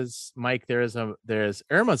was Mike. There's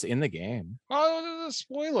Irma's in the game. Oh,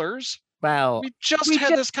 spoilers. Well, We just we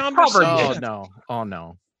had just this covered conversation. it. oh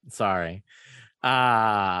no. Sorry.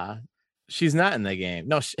 She's not in the game.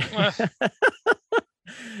 No.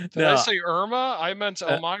 Did I say Irma? I meant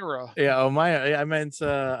Elmira. Yeah, Elmira. I meant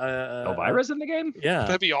Elvira's in the game? Yeah.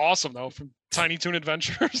 That'd be awesome though, from Tiny Toon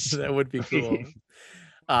Adventures. That would be cool.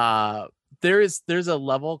 There's a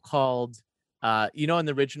level called in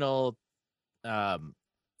the original, not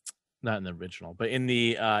in the original, but in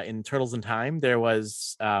the in Turtles in Time, there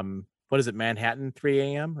was what is it, Manhattan 3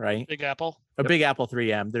 a.m., right? Big Apple. Big Apple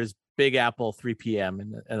 3 a.m. There's Big Apple 3 p.m.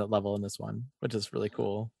 in the level in this one, which is really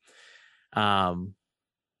cool.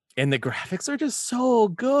 And the graphics are just so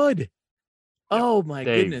good. Oh my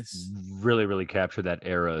goodness. Really, really capture that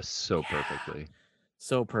era so perfectly.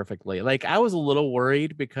 So perfectly. Like, I was a little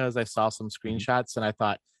worried because I saw some screenshots and I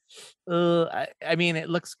thought, I mean, it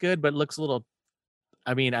looks good, but it looks a little,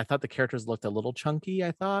 I thought the characters looked a little chunky,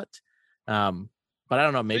 I thought. But I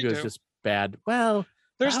don't know, maybe it was just bad. Well,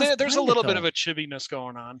 there's I was a playing little it, bit though. of a chibbiness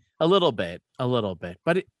going on. A little bit.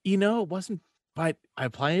 But it wasn't, but I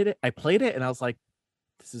played it and I was like,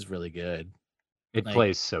 this is really good. It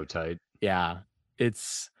plays so tight. Yeah.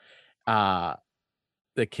 It's the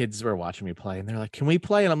kids were watching me play and they're like, can we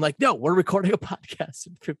play? And I'm like, no, we're recording a podcast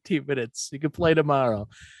in 15 minutes. You can play tomorrow.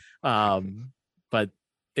 But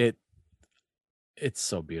it's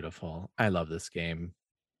so beautiful. I love this game.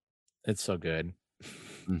 It's so good.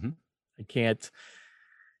 Mm-hmm.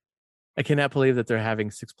 I cannot believe that they're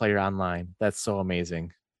having 6-player online. That's so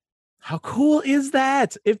amazing. How cool is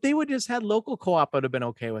that? If they would just had local co-op, I would have been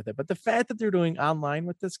okay with it. But the fact that they're doing online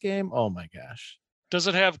with this game, oh my gosh. Does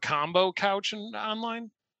it have combo couch and online?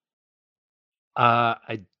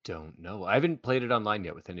 I don't know. I haven't played it online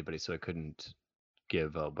yet with anybody, so I couldn't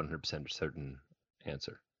give a 100% certain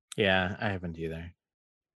answer. Yeah, I haven't either.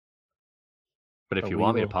 But if you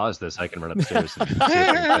want me to pause this, I can run upstairs and see if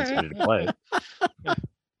I can find somebody to play it. I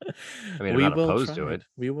mean, I'm not opposed to it.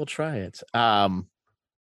 We will try it. I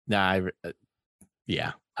am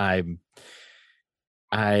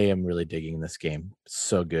really digging this game.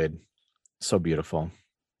 So good, so beautiful.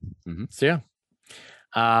 Mm-hmm. So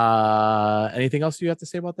yeah. Anything else you have to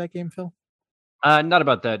say about that game, Phil? Not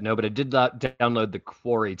about that, no, but I did not download the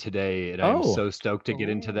Quarry today, and I'm Oh. so stoked to get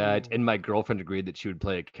into that. And my girlfriend agreed that she would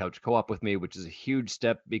play a couch co-op with me, which is a huge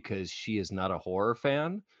step because she is not a horror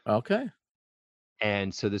fan. Okay.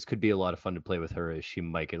 And so this could be a lot of fun to play with her, as she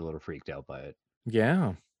might get a little freaked out by it.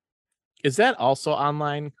 Yeah. Is that also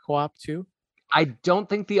online co-op too? I don't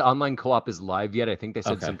think the online co-op is live yet. I think they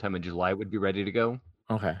said Okay. sometime in July it would be ready to go.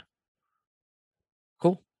 Okay.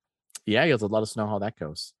 Cool. Yeah, you have to let us know how that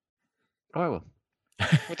goes. Oh, I will.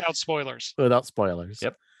 Without spoilers. Without spoilers.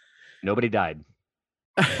 Yep. Nobody died.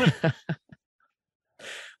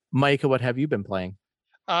 Micah, what have you been playing?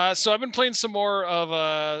 So I've been playing some more of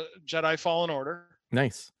Jedi Fallen Order.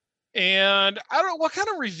 Nice. And I don't know, what kind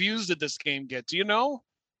of reviews did this game get? Do you know?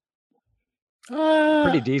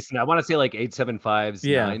 Pretty decent. I want to say like 8.75s,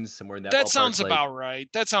 Yeah. 9s, somewhere in that. That ballpark, sounds like- about right.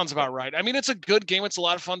 That sounds about right. I mean, it's a good game. It's a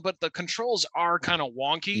lot of fun, but the controls are kind of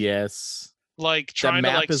wonky. Yes. Like The trying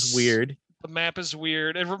map to like is weird. The map is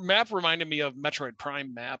weird. Map reminded me of Metroid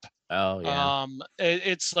Prime map. Oh yeah.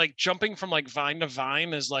 It's like jumping from like vine to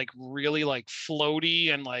vine is like really like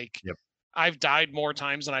floaty and like Yep. I've died more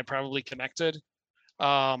times than I probably connected.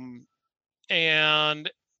 And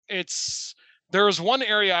there was one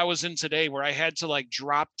area I was in today where I had to like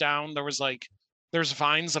drop down. There's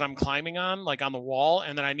vines that I'm climbing on, like on the wall,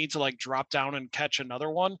 and then I need to like drop down and catch another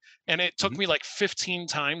one. And it took me like 15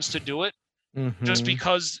 times to do it, just Mhm.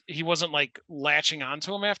 because he wasn't like latching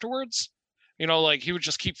onto him afterwards. You know, like he would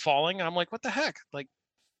just keep falling. And I'm like, what the heck? Like,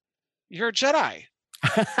 you're a Jedi.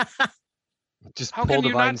 Just How pull can the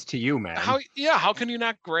you not- vines to you, man. How can you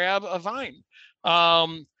not grab a vine?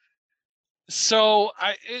 So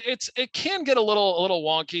it can get a little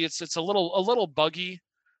wonky. It's a little buggy,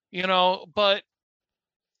 you know, but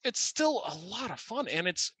it's still a lot of fun, and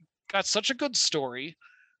it's got such a good story.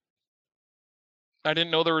 I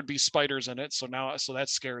didn't know there would be spiders in it, so that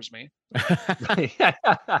scares me.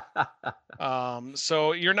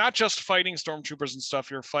 So you're not just fighting stormtroopers and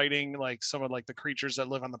stuff, you're fighting like some of like the creatures that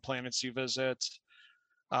live on the planets you visit.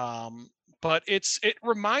 But it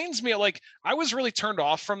reminds me of, like, I was really turned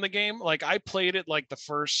off from the game. Like I played it like the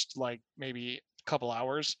first like maybe a couple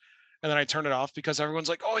hours, and then I turned it off because everyone's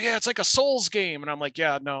like, oh yeah, it's like a Souls game. And I'm like,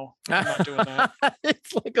 yeah, no, I'm not doing that.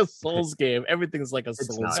 It's like a Souls game. Everything's like a It's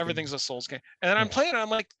Souls not. game. Everything's a Souls game. And then I'm playing it, I'm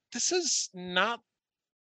like, this is not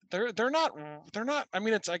they're not I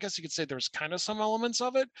mean, I guess you could say there's kind of some elements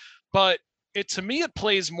of it, but to me it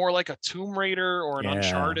plays more like a Tomb Raider or an Yeah.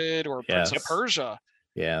 Uncharted or Prince of Yes. Persia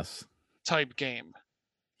Yes. type game.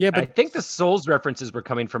 Yeah, I but think the Souls references were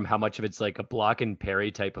coming from how much of it's like a block and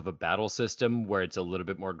parry type of a battle system where it's a little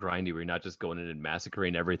bit more grindy, where you're not just going in and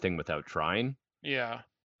massacring everything without trying. Yeah.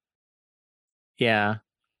 yeah.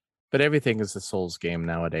 But everything is a Souls game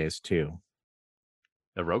nowadays too.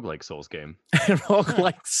 A roguelike Souls game.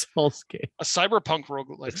 Roguelike Souls game. A cyberpunk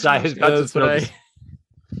roguelike Besides- game That's what I-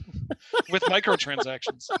 with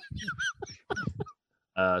microtransactions.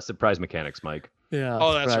 Surprise mechanics, Mike. Yeah.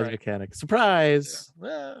 Oh, that's surprise right. mechanic. Surprise.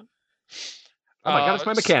 Yeah. Oh my god, it's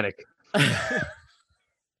my mechanic.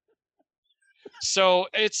 So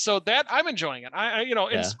that I'm enjoying it. I you know,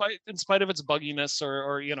 Yeah. in spite of its bugginess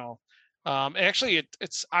or you know, actually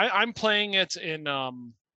I'm playing it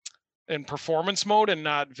in performance mode and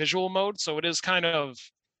not visual mode, so it is kind of,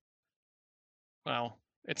 well,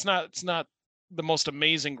 it's not the most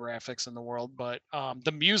amazing graphics in the world, but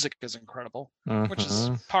the music is incredible, which is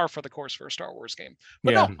Mhm. par for the course for a Star Wars game.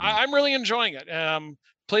 But Yeah. no, I'm really enjoying it.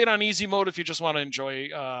 Play it on easy mode if you just want to enjoy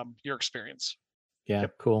your experience. Yeah,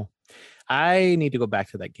 cool. I need to go back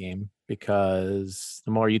to that game because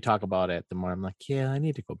the more you talk about it, the more I'm like, yeah, I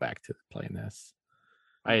need to go back to playing this.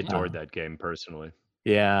 I adored that game personally.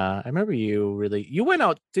 Yeah, I remember you went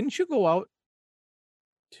out, didn't you go out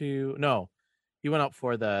you went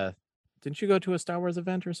out didn't you go to a Star Wars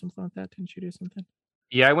event or something like that? Didn't you do something?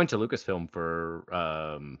 Yeah, I went to Lucasfilm for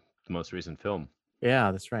the most recent film,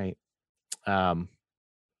 Yeah, that's right. which Yeah,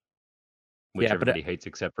 but everybody hates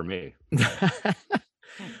except for me.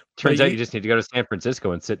 Turns out you just need to go to San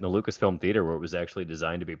Francisco and sit in the Lucasfilm theater where it was actually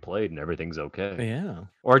designed to be played and everything's okay. yeah.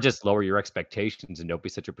 Or just lower your expectations and don't be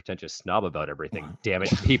such a pretentious snob about everything. Wow. Damn it,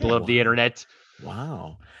 people of the internet.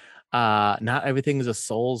 Wow. Not everything is a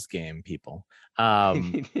Souls game, people.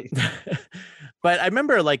 But I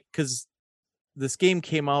remember because this game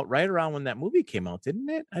came out right around when that movie came out, didn't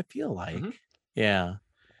it? I feel like. Mhm. Yeah. And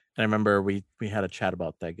I remember we had a chat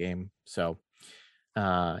about that game. So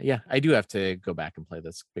yeah, I do have to go back and play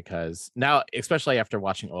this because now, especially after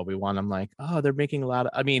watching Obi-Wan, I'm like, oh, they're making not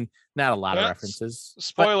a lot of That's- references. but-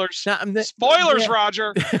 Spoilers. No, Spoilers, yeah.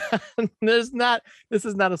 Roger. this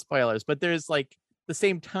is not a spoilers, but there's like The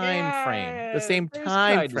same time frame. The same there's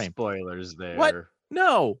time kinda frame. spoilers there. What?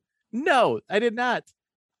 No, I did not.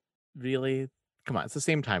 Really? Come on, it's the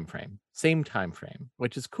same time frame. Same time frame,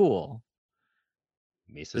 which is cool.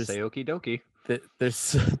 Misa There's- say okie dokie. There's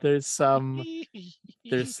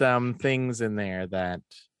some things in there that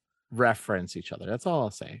reference each other. That's all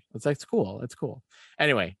I'll say. It's cool. It's cool.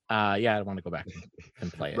 Anyway, yeah, I want to go back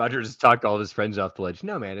and play it. Roger just talked all of his friends off the ledge.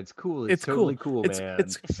 No, man, it's cool. It's totally cool, it's, man.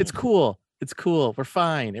 It's cool. It's cool. We're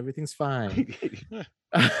fine. Everything's fine.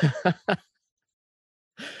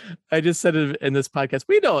 I just said it in this podcast.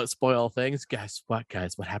 We don't spoil things. Guess what,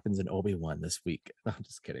 guys? What happens in Obi-Wan this week? No, I'm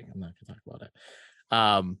just kidding. I'm not gonna talk about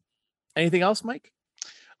it. Anything else, Mike?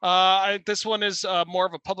 This one is more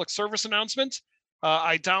of a public service announcement.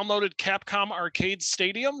 I downloaded Capcom Arcade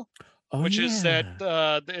Stadium, which is that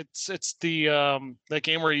it's the that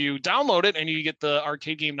game where you download it and you get the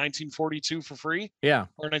arcade game 1942 for free. Yeah.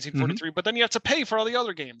 Or 1943, but then you have to pay for all the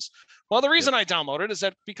other games. Well, the reason I downloaded is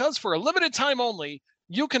that because for a limited time only,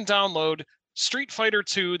 you can download Street Fighter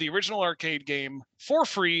 2, the original arcade game, for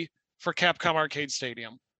free for Capcom Arcade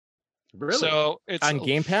Stadium. Really? So it's On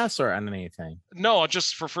Game Pass or on anything? No,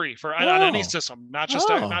 just for free on any Oh. system, not just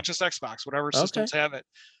Oh. not just Xbox, whatever Okay. systems have it.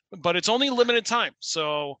 But it's only limited time,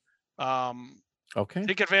 so Okay.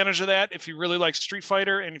 take advantage of that if you really like Street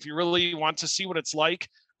Fighter and if you really want to see what it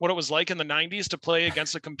was like in the 90s to play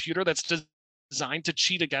against a computer that's designed to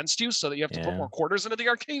cheat against you, so that you have to put Yeah. more quarters into the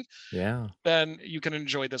arcade. Yeah. Then you can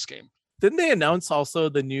enjoy this game. Didn't they announce also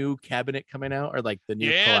the new cabinet coming out, or like the new?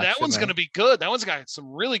 Yeah, that collection, one's right? going to be good. That one's got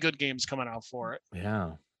some really good games coming out for it.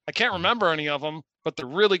 Yeah. I can't remember any of them, but they're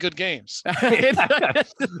really good games.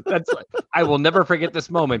 That's I will never forget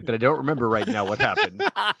this moment, but I don't remember right now what happened.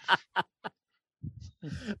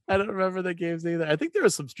 I don't remember the games either. I think there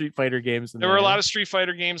was some Street Fighter games in There were a lot of Street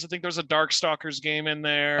Fighter games. I think there's a Darkstalkers game in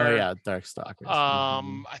there. Oh yeah, Darkstalkers.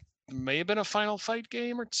 Mhm. I may have been a Final Fight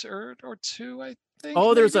game or two. I think.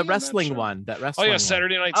 Oh, there's a maybe, I'm not wrestling sure. one. That Oh wrestling. yeah, one.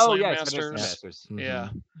 Saturday Night Oh Slam yeah, Masters. Masters. Yeah.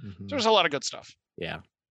 Mhm. There's a lot of good stuff. Yeah.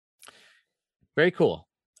 Very cool.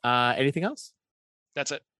 Anything else?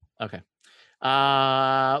 That's it. Okay.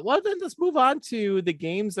 Well then let's move on to the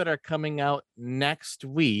games that are coming out next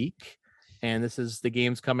week. And this is the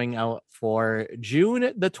games coming out for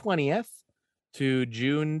June the 20th to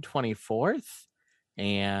June 24th.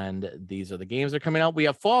 And these are the games that are coming out. We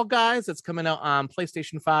have Fall Guys that's coming out on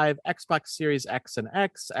PlayStation 5, Xbox Series X and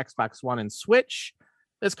X, Xbox One, and Switch.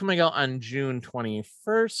 That's coming out on June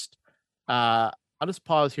 21st. I'll just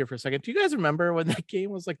pause here for a second. Do you guys remember when that game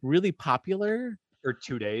was like really popular? For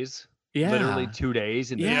 2 days. Yeah. Literally 2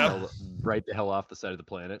 days, and then Yeah. fell right the hell off the side of the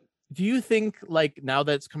planet. Do you think like now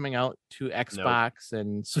that it's coming out to Xbox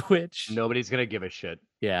and Switch? Nobody's gonna give a shit.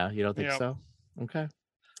 Yeah, you don't think Yep. so? Okay.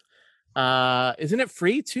 Isn't it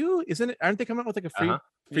free too? Aren't they coming out with like a free Uh-huh.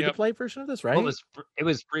 free to Yep. play version of this, right? Well, it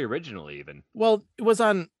was free originally, even. Well, it was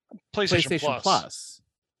on PlayStation, PlayStation Plus.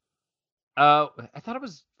 Plus. I thought it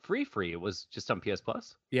was free. It was just on PS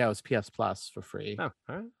Plus. Yeah, it was PS Plus for free. Oh,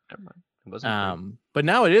 all right, never mind. It wasn't free. But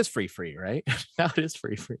now it is free, right? Now it is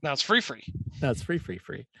free. Now it's free. No, it's free.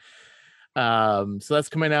 So that's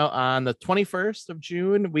coming out on the 21st of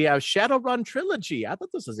June. We have Shadowrun Trilogy. I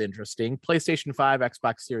thought this was interesting. PlayStation 5,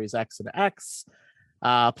 Xbox Series X and X,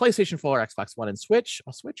 PlayStation 4, Xbox One, and Switch.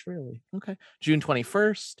 Oh, Switch, really? Okay. June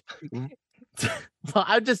 21st. Well,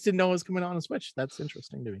 I just didn't know it was coming out on Switch. That's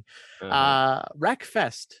interesting to me.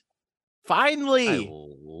 Wreckfest. I Finally,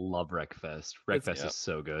 love Wreckfest. It's- Wreckfest is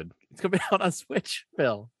so good. it's coming out on Switch,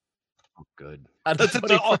 Phil. Oh, good. On the The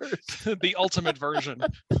 21st. the ultimate version.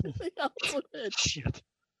 The ultimate. Shit.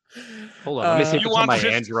 Hold on, let me see if You it's on want my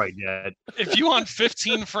 50 Android yet. If you want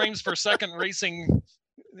 15 frames per second racing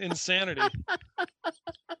insanity,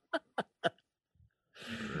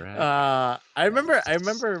 I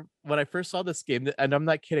remember when I first saw this game, and I'm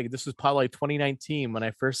not kidding, this was probably 2019 when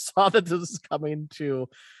I first saw that this was coming to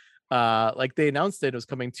like they announced it was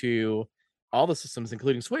coming to all the systems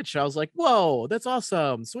including Switch. I was like, whoa, that's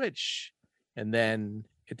awesome, Switch. And then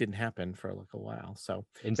it didn't happen for like a while. So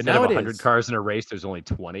Instead now of it 100 is. cars in a race, there's only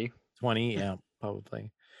 20. 20, yeah,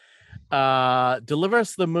 probably. Deliver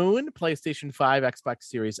Us the Moon, PlayStation 5, Xbox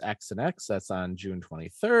Series X and X. That's on June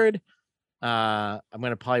 23rd. I'm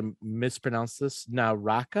gonna probably mispronounce this.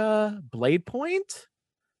 Naraka Blade Point,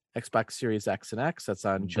 Xbox Series X and X. That's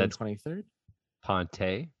on June That's- 23rd.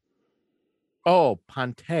 Ponte. Oh,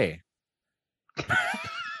 Ponte.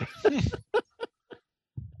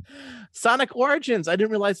 Sonic Origins. I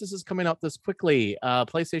didn't realize this is coming out this quickly.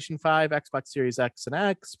 PlayStation 5, Xbox Series X and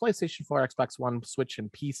X, PlayStation 4, Xbox One, Switch,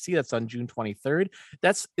 and PC. That's on June 23rd.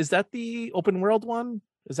 Is that the open world one?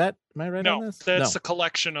 Is that, am I right on No, this? that's the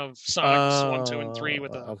collection of Sonics 1, 2, and 3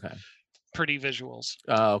 with the okay. pretty visuals.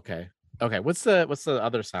 Oh, okay. Okay. What's the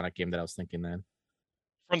other Sonic game that I was thinking then?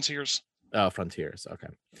 Frontiers. Oh, Frontiers. Okay.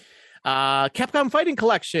 Capcom Fighting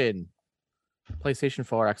Collection. PlayStation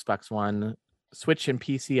 4, Xbox One, Switch, and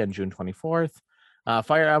PC on June 24th.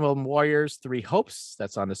 Fire Emblem Warriors 3 Hopes.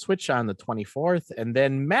 That's on the Switch on the 24th. And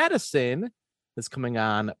then Madison is coming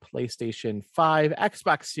on PlayStation 5,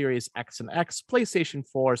 Xbox Series X and X, PlayStation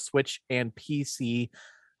 4, Switch, and PC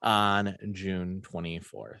on June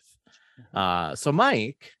 24th. So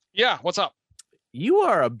Mike. Yeah, what's up? You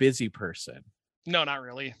are a busy person. No, not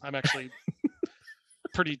really. I'm actually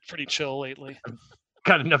pretty chill lately.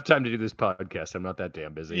 Got enough time to do this podcast. I'm not that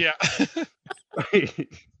damn busy. Yeah.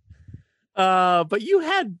 But you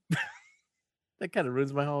had that kind of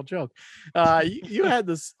ruins my whole joke. You had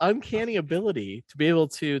this uncanny ability to be able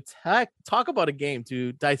to talk about a game,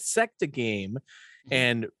 to dissect a game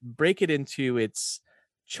and break it into its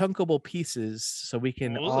chunkable pieces so we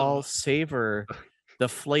can all savor the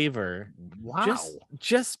flavor. Wow.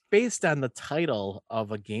 Just based on the title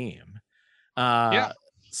of a game. Yeah.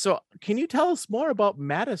 So can you tell us more about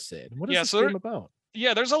Madison? What is this game about?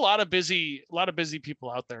 Yeah, there's a lot of busy people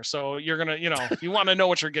out there. So you're gonna, you want to know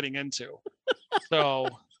what you're getting into. So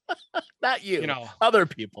not you, other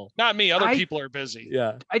people. Not me. Other people are busy.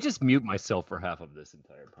 Yeah. I just mute myself for half of this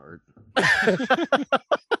entire part.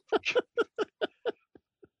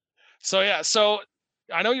 So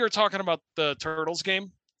I know you were talking about the Turtles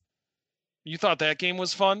game. You thought that game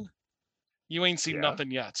was fun. You ain't seen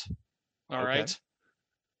nothing yet. All right.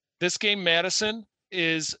 This game, Madison,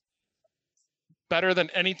 is better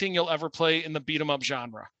than anything you'll ever play in the beat 'em up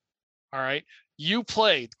genre. All right. You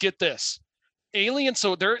played, get this, Alien.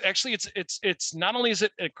 So there actually it's not only is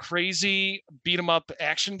it a crazy beat 'em up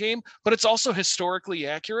action game, but it's also historically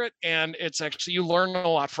accurate, and it's actually, you learn a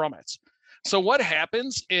lot from it. So what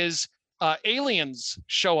happens is aliens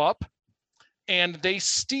show up and they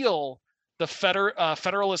steal the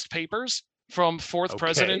Federalist Papers from fourth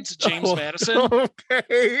President James Madison.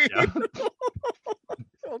 Okay. Yeah.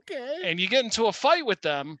 Okay. And you get into a fight with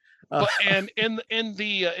them, but and in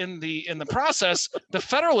the process, the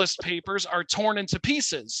Federalist Papers are torn into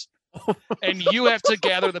pieces, and you have to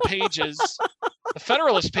gather the pages, the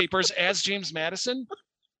Federalist Papers, as James Madison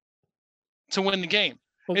to win the game.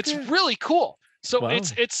 Okay. It's really cool. So Wow.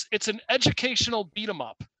 it's an educational beat 'em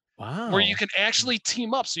up. Wow. Where you can actually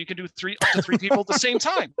team up, so you can do up to three people at the same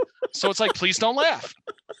time. So it's like, please don't laugh.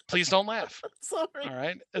 Please don't laugh. Sorry. All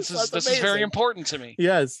right. This That's is very amazing. important to me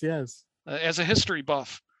Yes. as a history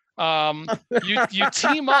buff. You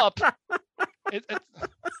team up.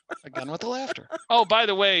 Again with the laughter. Oh, by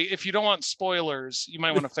the way, if you don't want spoilers, you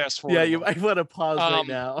might want to fast forward. Yeah, you might want to pause right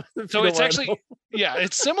now. So it's actually,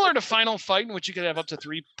 it's similar to Final Fight, in which you could have up to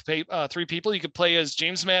three people. You could play as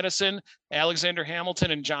James Madison, Alexander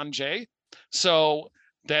Hamilton, and John Jay. So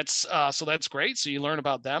that's great. So you learn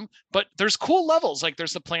about them. But there's cool levels. Like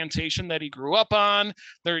there's the plantation that he grew up on.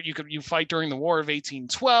 There you fight during the War of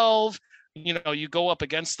 1812. You go up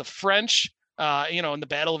against the French. In the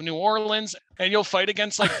Battle of New Orleans, and you'll fight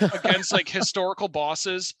against historical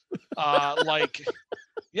bosses, you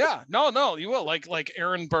will like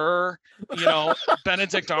Aaron Burr,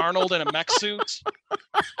 Benedict Arnold in a mech suit,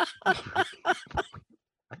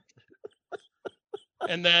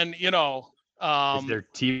 and then is there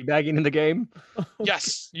teabagging in the game?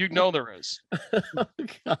 Yes, there is,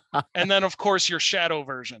 and then of course your shadow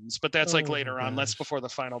versions, but that's later on. That's before the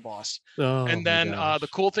final boss, and then the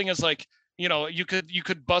cool thing is you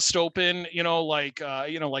could bust open,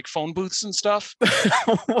 like phone booths and stuff.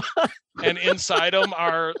 And inside them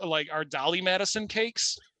are Dolly Madison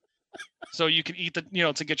cakes. So you can eat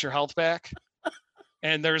to get your health back.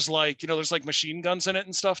 And there's there's machine guns in it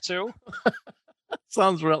and stuff too.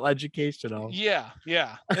 Sounds real educational. Yeah.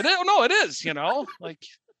 It is,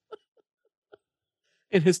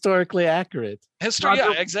 and historically accurate.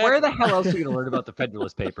 Yeah, exactly. Where the hell else are you going to learn about the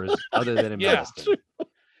Federalist Papers other than in Madison?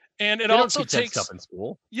 And it They don't also teach that takes stuff in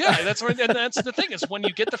school. Yeah, that's right. And that's the thing is when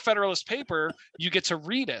you get the Federalist Paper, you get to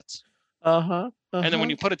read it. And And then when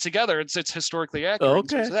you put it together, it's historically accurate. In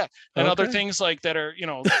terms of that. And other things like that are,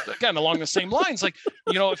 again, along the same lines. Like,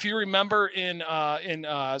 if you remember in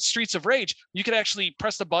Streets of Rage, you could actually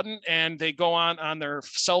press the button and they go on their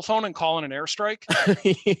cell phone and call in an airstrike.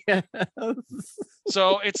 Yes.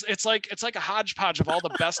 So it's like a hodgepodge of all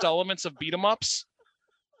the best elements of beat 'em ups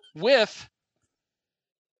with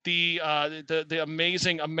the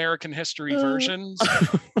amazing American history versions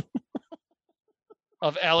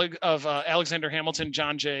of Alexander Hamilton,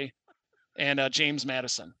 John Jay, and James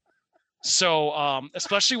Madison. So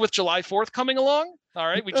especially with July 4th coming along. All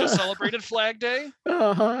right, we just celebrated Flag Day.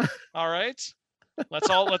 Uh-huh. All right. Let's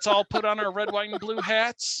all put on our red, white, and blue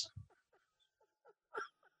hats.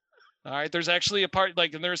 All right, there's actually a part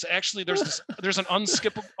like, and there's an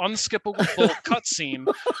unskippable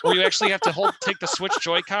cutscene where you actually have to take the Switch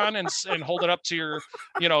Joy-Con and hold it up to your,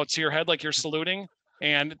 to your head like you're saluting,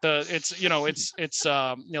 and they play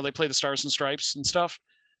the Stars and Stripes and stuff,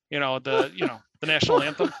 the national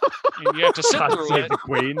anthem, and you have to sit through Save it. the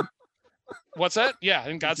Queen. What's that? Yeah,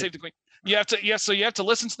 and God Save the Queen. So you have to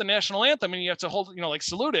listen to the national anthem and you have to hold,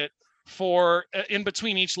 salute it for in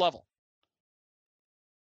between each level.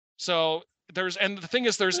 So there's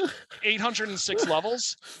 806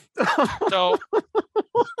 levels. So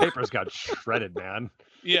Papers got shredded, man.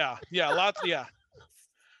 yeah, lots. Yeah.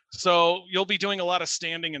 So you'll be doing a lot of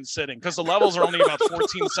standing and sitting because the levels are only about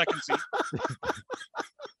 14 seconds each.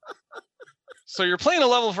 So you're playing a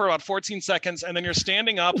level for about 14 seconds, and then you're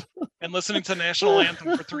standing up and listening to the national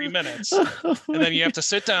anthem for 3 minutes. And then you have to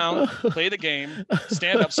sit down, play the game,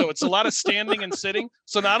 stand up. So it's a lot of standing and sitting.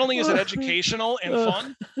 So not only is it educational and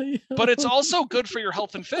fun, but it's also good for your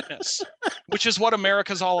health and fitness, which is what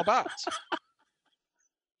America's all about.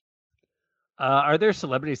 Are there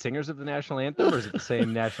celebrity singers of the national anthem, or is it the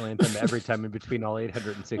same national anthem every time in between all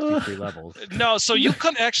 863 levels? No, so you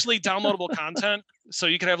can actually downloadable content. So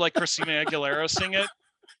you can have like Christina Aguilera sing it.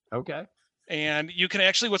 Okay. And you can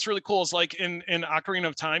actually, what's really cool is like in Ocarina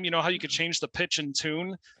of Time, you know how you could change the pitch and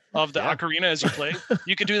tune of the ocarina as you play?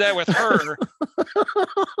 You could do that with her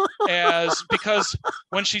because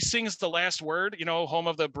when she sings the last word, home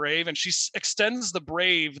of the brave, and she extends the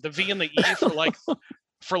brave, the V and the E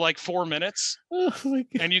for like 4 minutes,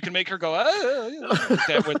 and you can make her go like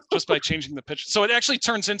that just by changing the pitch. So it actually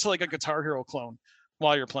turns into like a Guitar Hero clone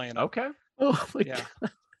while you're playing it. Okay. Oh my God.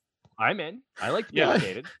 I'm in. I like to be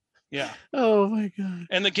updated. Yeah. Oh my God.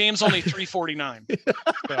 And the game's only $3.49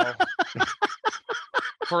 so,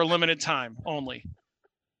 for a limited time only.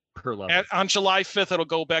 Per level. On July 5th, it'll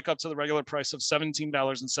go back up to the regular price of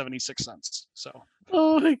 $17.76. So.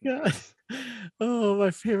 Oh my God. Oh, my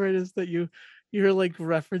favorite is that you're like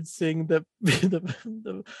referencing the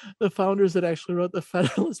founders that actually wrote the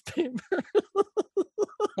Federalist Paper.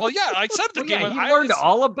 Well, yeah, I said the game. I learned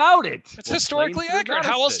all about it. It's historically accurate.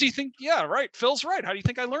 How else do you think? Yeah, right. Phil's right. How do you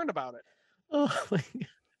think I learned about it? Oh my God.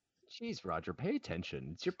 Jeez, Roger, pay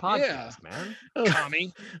attention. It's your podcast, man. Oh,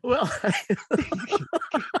 Commie. well,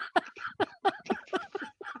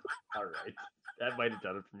 all right. That might have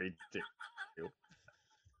done it for me too.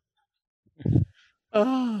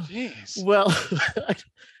 oh, jeez. Well,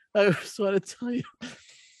 I just want to tell you,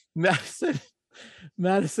 Madison,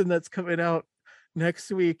 that's coming out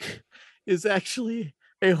next week is actually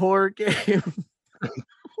a horror game.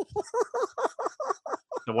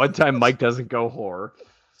 The one time Mike doesn't go horror.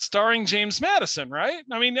 Starring James Madison, right?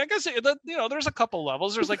 I mean, I guess there's a couple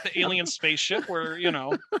levels. There's like the alien spaceship where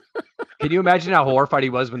Can you imagine how horrified he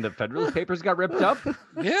was when the Federalist Papers got ripped up?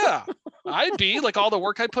 Yeah, I'd be like all the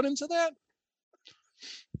work I put into that.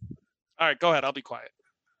 All right, go ahead. I'll be quiet.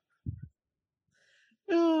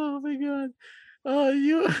 Oh my God. Oh,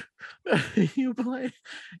 you play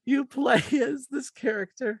as this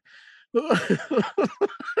character.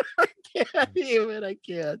 I can't.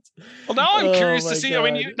 Well, now I'm curious to see. God.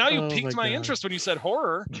 I mean, you piqued my interest when you said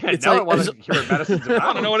horror. Yeah, now I want to hear what Madison's about. I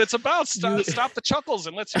want to know what it's about. Stop the chuckles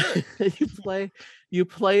and let's hear it. You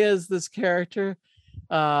play as this character.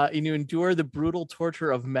 And you endure the brutal torture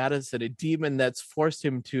of Madison, a demon that's forced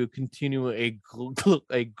him to continue a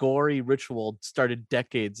gory ritual started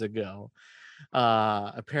decades ago.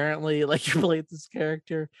 Apparently, like, you play this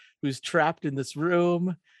character who's trapped in this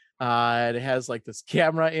room. It has like this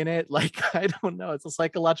camera in it. Like, I don't know. It's a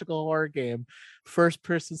psychological horror game,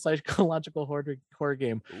 first-person psychological horror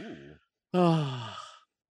game. Ooh. Oh,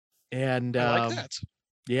 and I like that.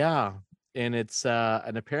 Yeah. And it's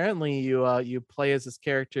and apparently you play as this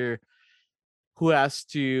character who has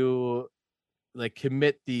to like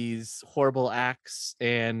commit these horrible acts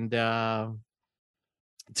and to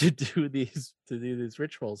do these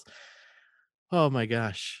rituals. Oh my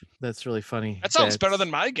gosh, that's really funny. That sounds better than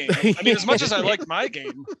my game. I mean, as much as I like my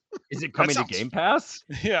game. Is it coming to Game Pass?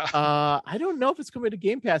 Yeah. I don't know if it's coming to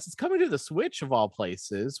Game Pass. It's coming to the Switch of all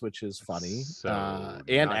places, which is funny. So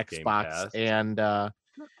and not Xbox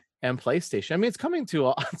and PlayStation. I mean, it's coming to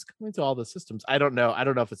all the systems. I don't know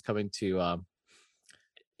if it's coming to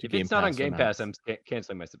if Game it's not Pass on Game Pass, I'm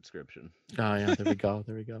canceling my subscription. Oh yeah, there we go.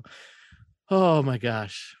 Oh my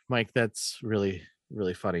gosh, Mike, that's really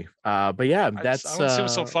funny. But yeah, that's I don't see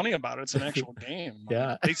what's so funny about it. It's an actual game.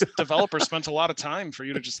 Yeah. These developers spent a lot of time for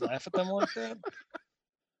you to just laugh at them like that.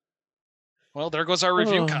 Well, there goes our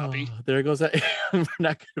review copy. There goes that. We're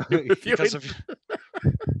not going to review Because it. of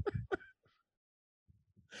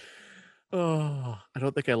Oh, I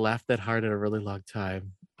don't think I laughed that hard in a really long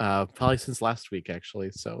time. Probably since last week,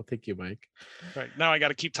 actually. So thank you, Mike. right now, I got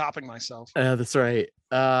to keep topping myself. That's right.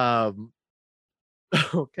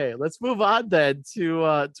 Okay, let's move on then to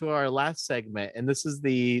our last segment, and this is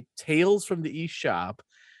the Tales from the eShop.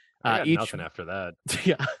 I got nothing after that.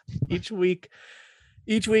 Yeah, each week,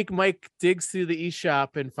 Mike digs through the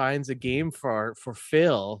eShop and finds a game for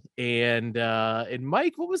Phil. And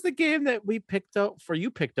Mike, what was the game that we picked out for?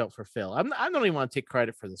 You picked out for Phil. I don't even want to take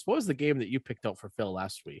credit for this. What was the game that you picked out for Phil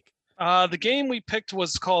last week? The game we picked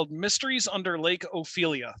was called Mysteries Under Lake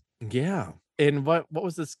Ophelia. Yeah, and what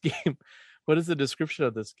was this game? What is the description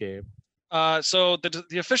of this game? So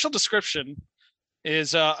the official description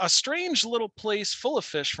is a strange little place full of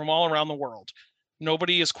fish from all around the world.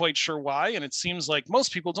 Nobody is quite sure why, and it seems like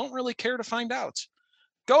most people don't really care to find out.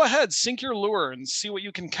 Go ahead, sink your lure and see what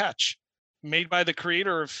you can catch. Made by the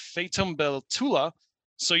creator of Fatum Beltula,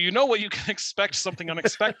 so you know what you can expect, something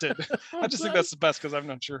unexpected. I just think that's the best because I'm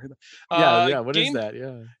not sure. What is that?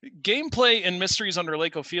 Yeah. Gameplay in Mysteries Under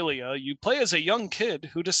Lake Ophelia, you play as a young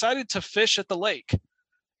kid who decided to fish at the lake.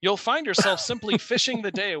 You'll find yourself simply fishing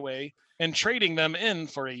the day away and trading them in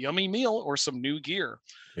for a yummy meal or some new gear.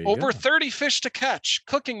 Over 30 fish to catch,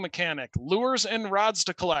 cooking mechanic, lures and rods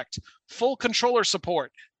to collect, full controller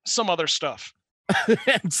support, some other stuff.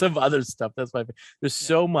 And some other stuff. That's my. There's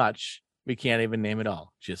so much we can't even name it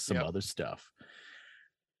all. Just some other stuff.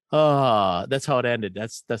 Oh, that's how it ended.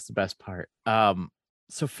 That's the best part.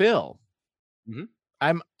 So Phil,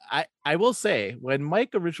 I will say, when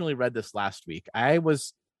Mike originally read this last week, I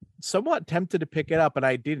was somewhat tempted to pick it up, and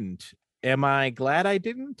I didn't. Am I glad I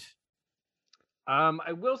didn't?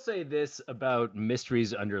 I will say this about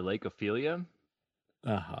Mysteries Under Lake Ophelia.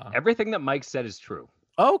 Uh-huh. Everything that Mike said is true.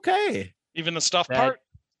 Okay. Even the stuff part?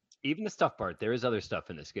 Even the stuff part. There is other stuff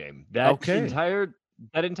in this game. That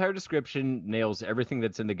entire description nails everything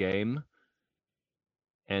that's in the game,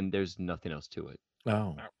 and there's nothing else to it.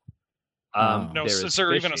 Oh. No, is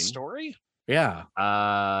there even a story? Yeah.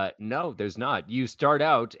 No, there's not. You start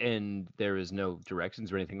out and there is no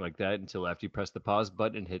directions or anything like that until after you press the pause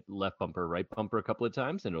button and hit left bumper, right bumper a couple of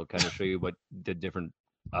times, and it'll kind of show you what the different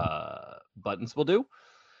buttons will do.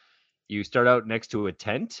 You start out next to a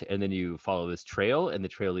tent, and then you follow this trail, and the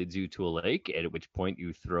trail leads you to a lake, at which point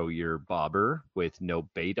you throw your bobber with no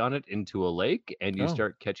bait on it into a lake, and you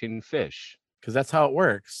start catching fish. Because that's how it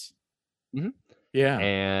works. Mm-hmm. Yeah.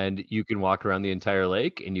 And you can walk around the entire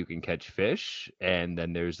lake, and you can catch fish, and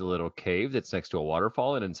then there's a little cave that's next to a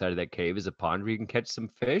waterfall, and inside of that cave is a pond where you can catch some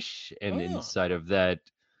fish, and inside of that,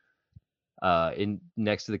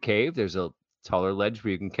 next to the cave, there's a taller ledge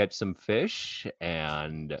where you can catch some fish,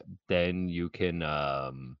 and then you can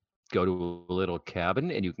go to a little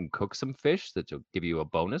cabin and you can cook some fish that will give you a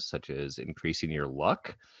bonus, such as increasing your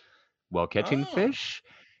luck while catching fish.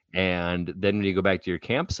 And then when you go back to your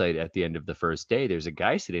campsite at the end of the first day, there's a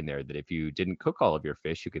guy sitting there that if you didn't cook all of your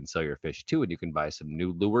fish, you can sell your fish too, and you can buy some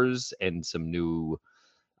new lures and some new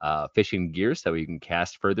fishing gear so you can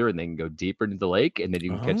cast further and then go deeper into the lake, and then you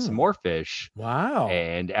can catch some more fish. Wow.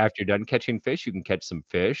 And after you're done catching fish, you can catch some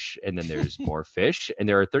fish, and then there's more fish, and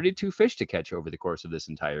there are 32 fish to catch over the course of this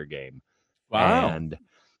entire game. Wow. And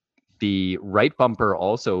the right bumper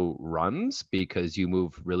also runs because you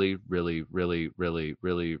move really, really, really, really,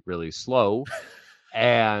 really, really slow.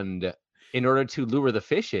 And in order to lure the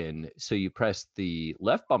fish in, so you press the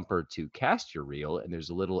left bumper to cast your reel, and there's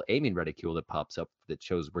a little aiming reticule that pops up that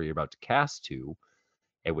shows where you're about to cast to,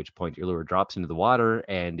 at which point your lure drops into the water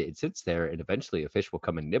and it sits there, and eventually a fish will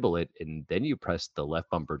come and nibble it, and then you press the left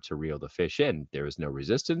bumper to reel the fish in. There is no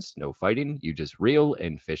resistance, no fighting. You just reel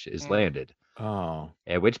and fish is landed. Oh.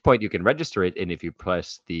 At which point you can register it, and if you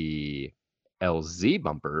press the LZ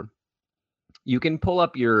bumper, you can pull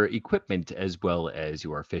up your equipment as well as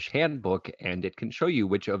your fish handbook, and it can show you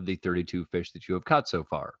which of the 32 fish that you have caught so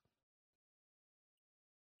far.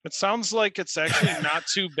 It sounds like it's actually not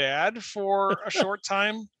too bad for a short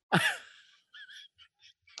time.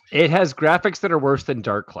 It has graphics that are worse than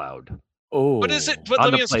Dark Cloud. Oh. But is it? But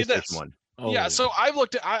let me ask you this. Oh. Yeah, so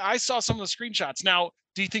I saw some of the screenshots. Now,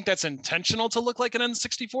 do you think that's intentional to look like an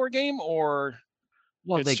N64 game, or?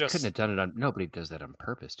 Well, they couldn't have done it on. Nobody does that on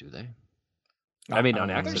purpose, do they? I mean, on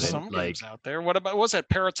accident. There's some games out there. What was that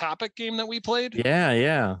Paratopic game that we played?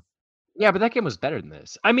 Yeah. Yeah, but that game was better than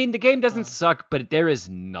this. I mean, the game doesn't suck, but there is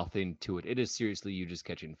nothing to it. It is seriously you just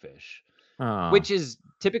catching fish, which is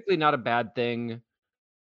typically not a bad thing.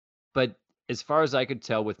 But as far as I could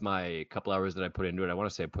tell with my couple hours that I put into it, I want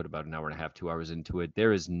to say I put about an hour and a half, 2 hours into it.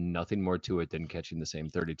 There is nothing more to it than catching the same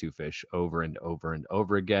 32 fish over and over and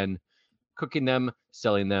over again, cooking them,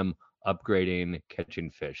 selling them, upgrading,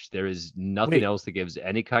 catching fish. There is nothing else that gives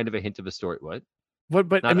any kind of a hint of a story. What? But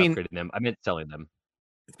Not I mean, upgrading them. I meant selling them.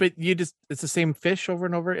 but it's the same fish over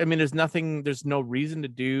and over. I mean, there's no reason to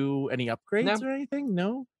do any upgrades or anything.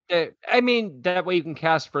 No. I mean, that way you can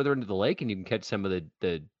cast further into the lake and you can catch some of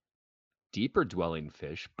the deeper dwelling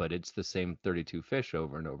fish, but it's the same 32 fish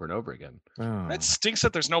over and over and over again. Oh. It stinks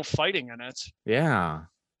that there's no fighting in it. Yeah.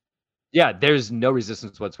 Yeah, there's no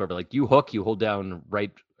resistance whatsoever. Like you hook, you hold down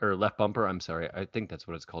right or left bumper. I'm sorry, I think that's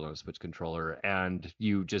what it's called on a Switch controller, and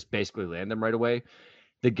you just basically land them right away.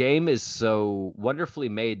 The game is so wonderfully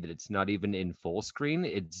made that it's not even in full screen.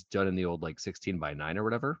 It's done in the old like 16:9 or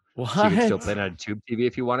whatever. What? So you can still play it on a tube TV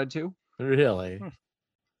if you wanted to. Really?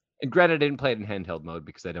 And granted, I didn't play it in handheld mode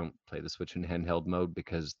because I don't play the Switch in handheld mode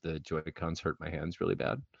because the Joy-Cons hurt my hands really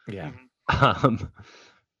bad. Yeah.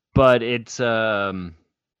 But it's a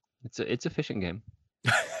fishing game.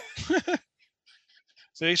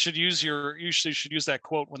 So they should use should use that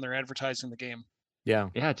quote when they're advertising the game. Yeah.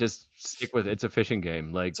 Yeah, just stick with it. It's a fishing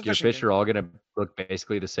game. Like your fishing fish game. are all gonna look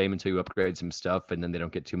basically the same until you upgrade some stuff, and then they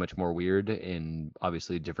don't get too much more weird. And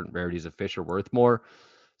obviously, different rarities of fish are worth more.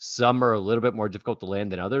 Some are a little bit more difficult to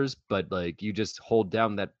land than others, but like you just hold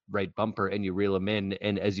down that right bumper and you reel them in,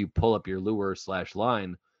 and as you pull up your lure /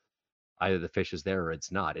 line, either the fish is there or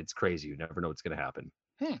it's not. It's crazy. You never know what's gonna happen.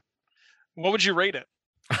 What would you rate it?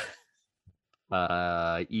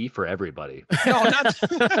 E for everybody. No, not.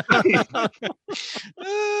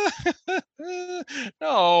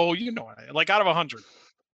 No, you know what? Like out of 100.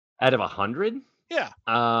 Out of 100? Yeah.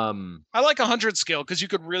 I like 100 scale because you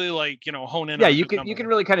could really hone in. Yeah, on a you good can number.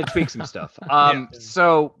 really kind of tweak some stuff.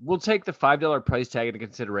 So we'll take the $5 price tag into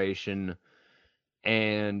consideration,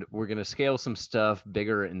 and we're gonna scale some stuff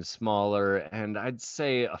bigger and smaller, and I'd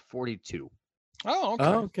say a 42. Oh, okay.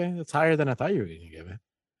 Oh, okay. That's higher than I thought you were going to give it.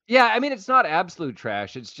 Yeah, I mean it's not absolute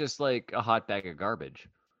trash. It's just like a hot bag of garbage.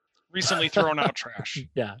 Recently thrown out trash,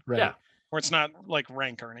 Yeah. Right. Yeah. where it's not like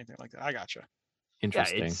rank or anything like that. I gotcha.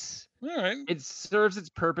 Interesting. Yeah, All right. it serves its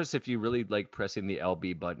purpose if you really like pressing the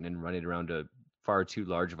LB button and running around a far too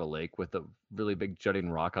large of a lake with a really big jutting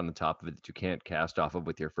rock on the top of it that you can't cast off of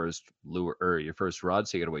with your first lure or your first rod,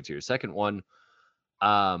 so you gotta wait till your second one.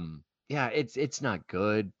 Yeah, it's not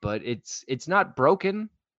good, but it's not broken.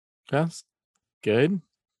 That's good.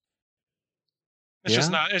 It's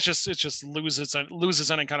just Yeah. not. It just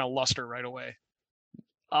loses any kind of luster right away.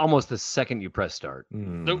 Almost the second you press start.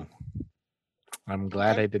 Nope. I'm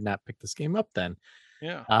glad Okay. I did not pick this game up then.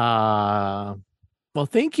 Yeah. Well,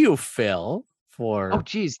 thank you, Phil, for Oh,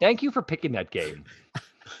 geez, thank you for picking that game.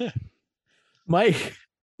 Mike.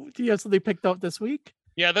 Do you have something picked up this week?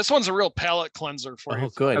 Yeah. This one's a real palate cleanser for Oh, you.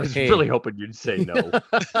 good. I was Hey. really hoping you'd say no.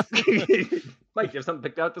 Mike, you have something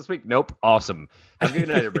picked out this week? Nope. Awesome. Have a good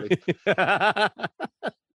night, everybody.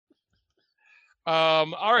 All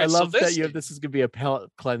right. I love so that this is gonna be a palate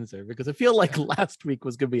cleanser because I feel like last week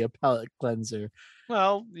was gonna be a palate cleanser.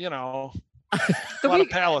 Well, a lot of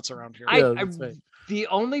palettes around here. Yeah, that's right.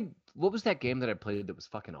 What was that game that I played that was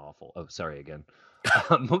fucking awful? Oh, sorry again.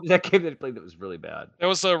 What was that game that I played that was really bad? It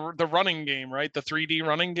was the running game, right? The 3D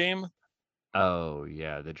running game, Oh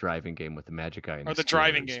yeah, the driving game with the magic eye. And or the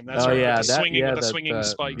driving spears. game. That's Oh, right. yeah, With the that- swinging, yeah, with the that, swinging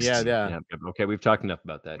spikes. Yeah. Yep. Okay, we've talked enough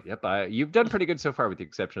about that. Yep, you've done pretty good so far, with the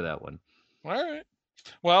exception of that one. All right.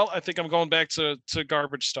 Well, I think I'm going back to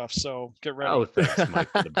garbage stuff. So get ready. Oh, thanks,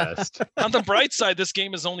 Mike, for the best. On the bright side, this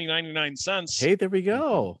game is only 99 cents. Hey, there we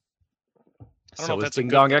go. I don't know So if is that's a Ding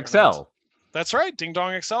good Dong thing or not. XL. That's right. Ding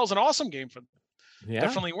Dong XL is an awesome game for Yeah.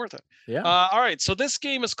 definitely worth it. Yeah. All right. So this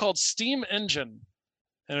game is called Steam Engine,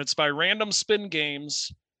 and it's by Random Spin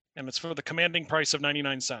Games, and it's for the commanding price of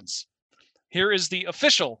 99 cents. Here is the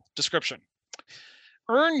official description.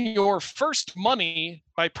 Earn your first money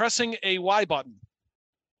by pressing a Y button.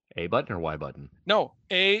 A button or Y button? No,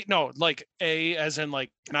 like A as in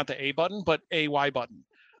like not the A button, but a Y button.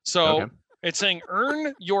 So Okay. it's saying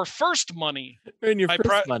earn your first money Earn your by,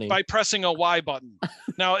 first money. by pressing a Y button.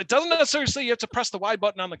 Now it doesn't necessarily say you have to press the Y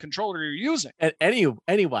button on the controller you're using. At any Y.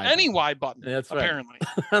 Any button. Y button, That's right. apparently.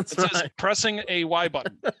 That's It says right. pressing a Y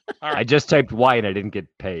button. All I right. just typed Y and I didn't get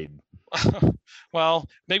paid. Well,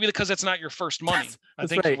 maybe because it's not your first money. I That's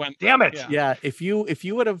think you right. went. Damn it! Yeah. Yeah, if you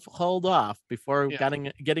would have held off before Yeah.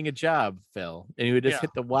 getting a job, Phil, and you would just Yeah. hit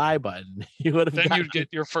the Y button, you would have. Then gotten, you'd get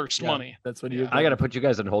your first yeah, money. That's when Yeah. you. I gotta put you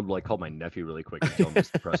guys on hold while I call my nephew really quick and tell him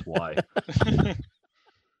just to press Y.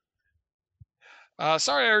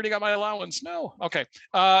 Sorry, I already got my allowance. No. Okay.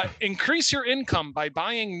 Increase your income by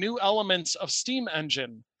buying new elements of steam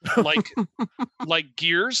engine, like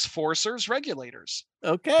gears, forcers, regulators.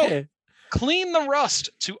 Okay. Clean the rust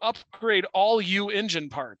to upgrade all U engine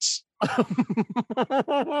parts.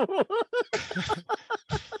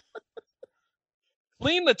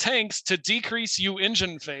 Clean the tanks to decrease U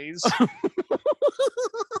engine phase.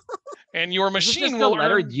 And your Is this machine just the will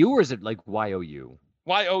letter earn U, or is it like YOU?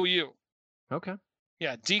 YOU. Okay.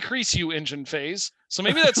 Yeah, decrease U engine phase. So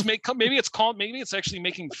maybe that's maybe it's actually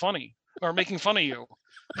making fun of you.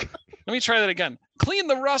 Let me try that again. Clean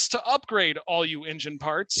the rust to upgrade all U engine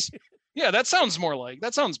parts. Yeah, that sounds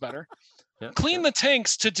better. Yeah, Clean the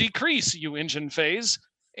tanks to decrease U engine phase,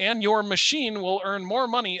 and your machine will earn more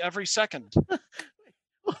money every second.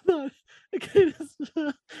 Hold on. Okay,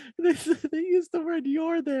 they used the word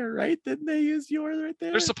 "your" there, right? Didn't they use "your" right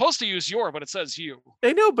there? They're supposed to use your, but it says you.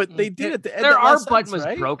 I know, but they did it. Their R button was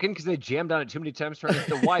broken because they jammed on it too many times trying to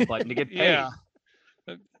hit the Y button to get paid. Yeah.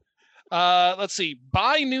 Let's see.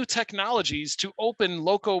 Buy new technologies to open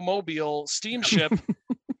locomobile, steamship,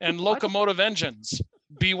 and locomotive engines.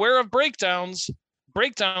 Beware of breakdowns.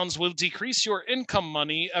 Breakdowns will decrease your income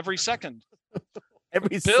money every second.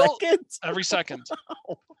 Every second.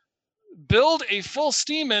 Build a full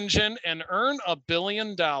steam engine and earn $1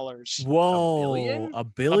 billion. Whoa, a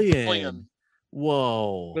billion. $1 billion.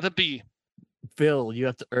 Whoa. With a B. Phil, you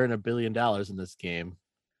have to earn $1 billion in this game.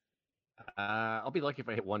 I'll be lucky if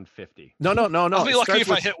I hit 150. No. I'll be lucky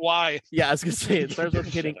if I hit Y. Yeah, I was gonna say it starts with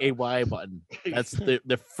hitting a Y button. That's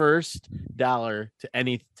the first dollar to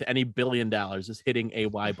any $1 billion is hitting a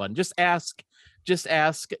Y button. Just ask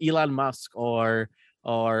Elon Musk or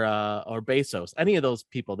Bezos, any of those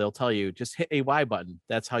people, they'll tell you just hit a Y button.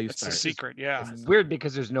 That's how you That's start. the secret, yeah. It's weird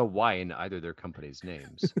because there's no Y in either of their companies'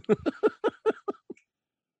 names.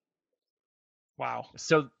 Wow.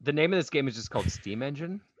 So the name of this game is just called Steam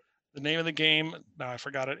Engine? The name of the game, no, I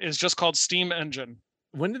forgot it, is just called Steam Engine.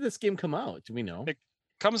 When did this game come out? Do we know? It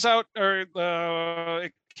comes out,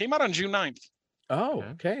 it came out on June 9th. Oh,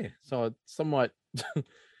 okay. So it's somewhat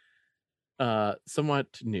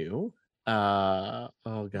new.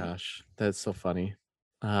 Oh gosh, that's so funny.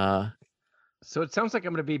 So it sounds like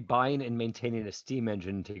I'm going to be buying and maintaining a Steam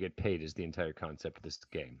engine to get paid is the entire concept of this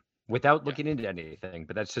game, without looking into anything.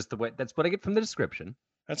 But that's just that's what I get from the description.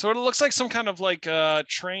 That's what it looks like, some kind of like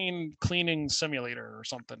train cleaning simulator or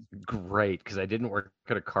something. Great, because I didn't work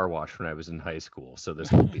at a car wash when I was in high school, so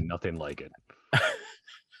this will be nothing like it.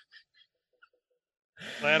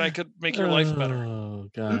 Glad I could make your life better. Oh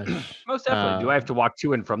gosh. Most definitely. Do I have to walk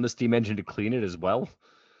to and from the Steam engine to clean it as well?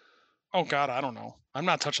 Oh God, I don't know. I'm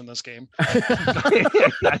not touching this game.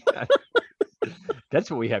 That's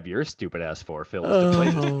what we have your stupid ass for, Phil. Is to play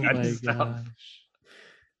this kind of stuff.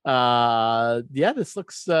 Yeah, this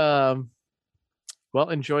looks well,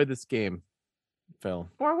 enjoy this game, Phil.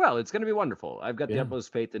 Well, it's going to be wonderful. I've got the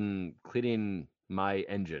utmost faith in cleaning my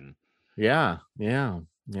engine. Yeah.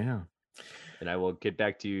 And I will get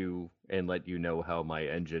back to you and let you know how my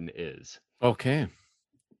engine is. Okay.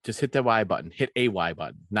 Just hit the Y button. Hit a Y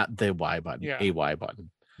button, not the Y button. Yeah. A Y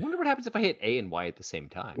button. I wonder what happens if I hit A and Y at the same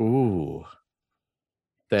time. Ooh.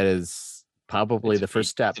 That is probably the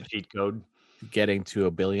first step. It's a cheat code. Getting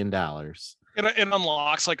to $1 billion. It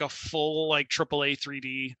unlocks like a full like AAA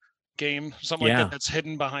 3D game, something like that, that's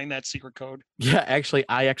hidden behind that secret code. Yeah, actually,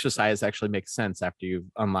 iExercise actually makes sense after you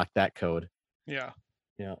unlock that code. Yeah.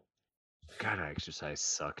 God, iExercise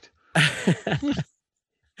sucked.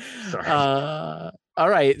 Sorry. All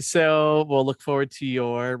right, so we'll look forward to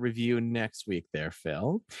your review next week there,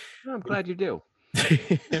 Phil. I'm glad you do.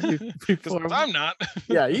 I'm not.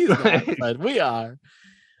 Yeah, he's not, but we are.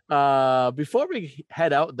 Before we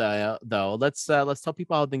head out though, let's tell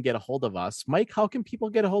people how they can get a hold of us. Mike, how can people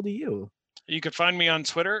get a hold of you? You can find me on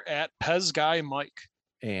Twitter at PezGuyMike.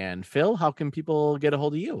 And Phil, how can people get a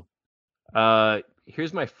hold of you?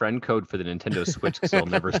 Here's my friend code for the Nintendo Switch because I'll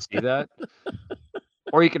never see that.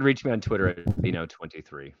 Or you can reach me on Twitter at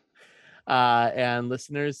Vino23. And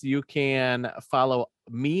listeners, you can follow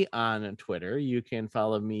me on Twitter. You can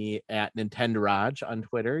follow me at NintendoRaj on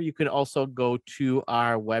Twitter. You can also go to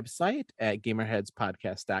our website at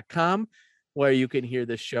gamerheadspodcast.com, where you can hear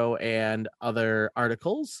the show and other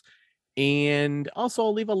articles. And also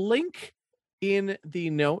leave a link in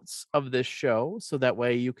the notes of this show, so that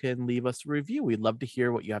way you can leave us a review. We'd love to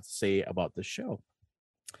hear what you have to say about the show.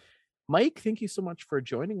 Mike, thank you so much for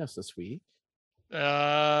joining us this week.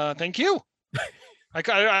 Thank you.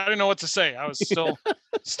 I didn't know what to say. I was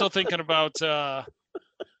still thinking about how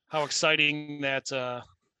exciting that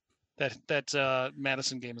that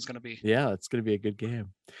Madison game is going to be. Yeah, it's going to be a good game.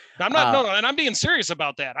 I'm not no, and I'm being serious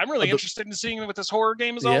about that. I'm really interested in seeing what this horror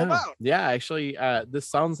game is all about. Yeah, actually, this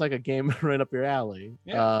sounds like a game right up your alley.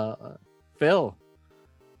 Yeah. Phil,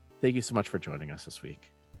 thank you so much for joining us this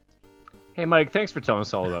week. Hey, Mike, thanks for telling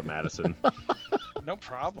us all about Madison. No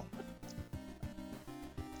problem.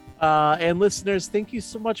 And listeners, thank you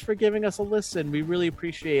so much for giving us a listen. We really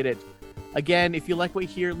appreciate it. Again, if you like what you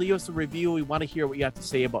hear, leave us a review. We want to hear what you have to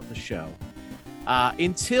say about the show.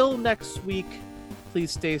 Until next week,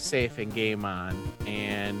 please stay safe and game on,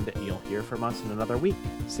 and you'll hear from us in another week.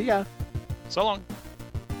 See ya. So long.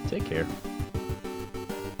 Take care.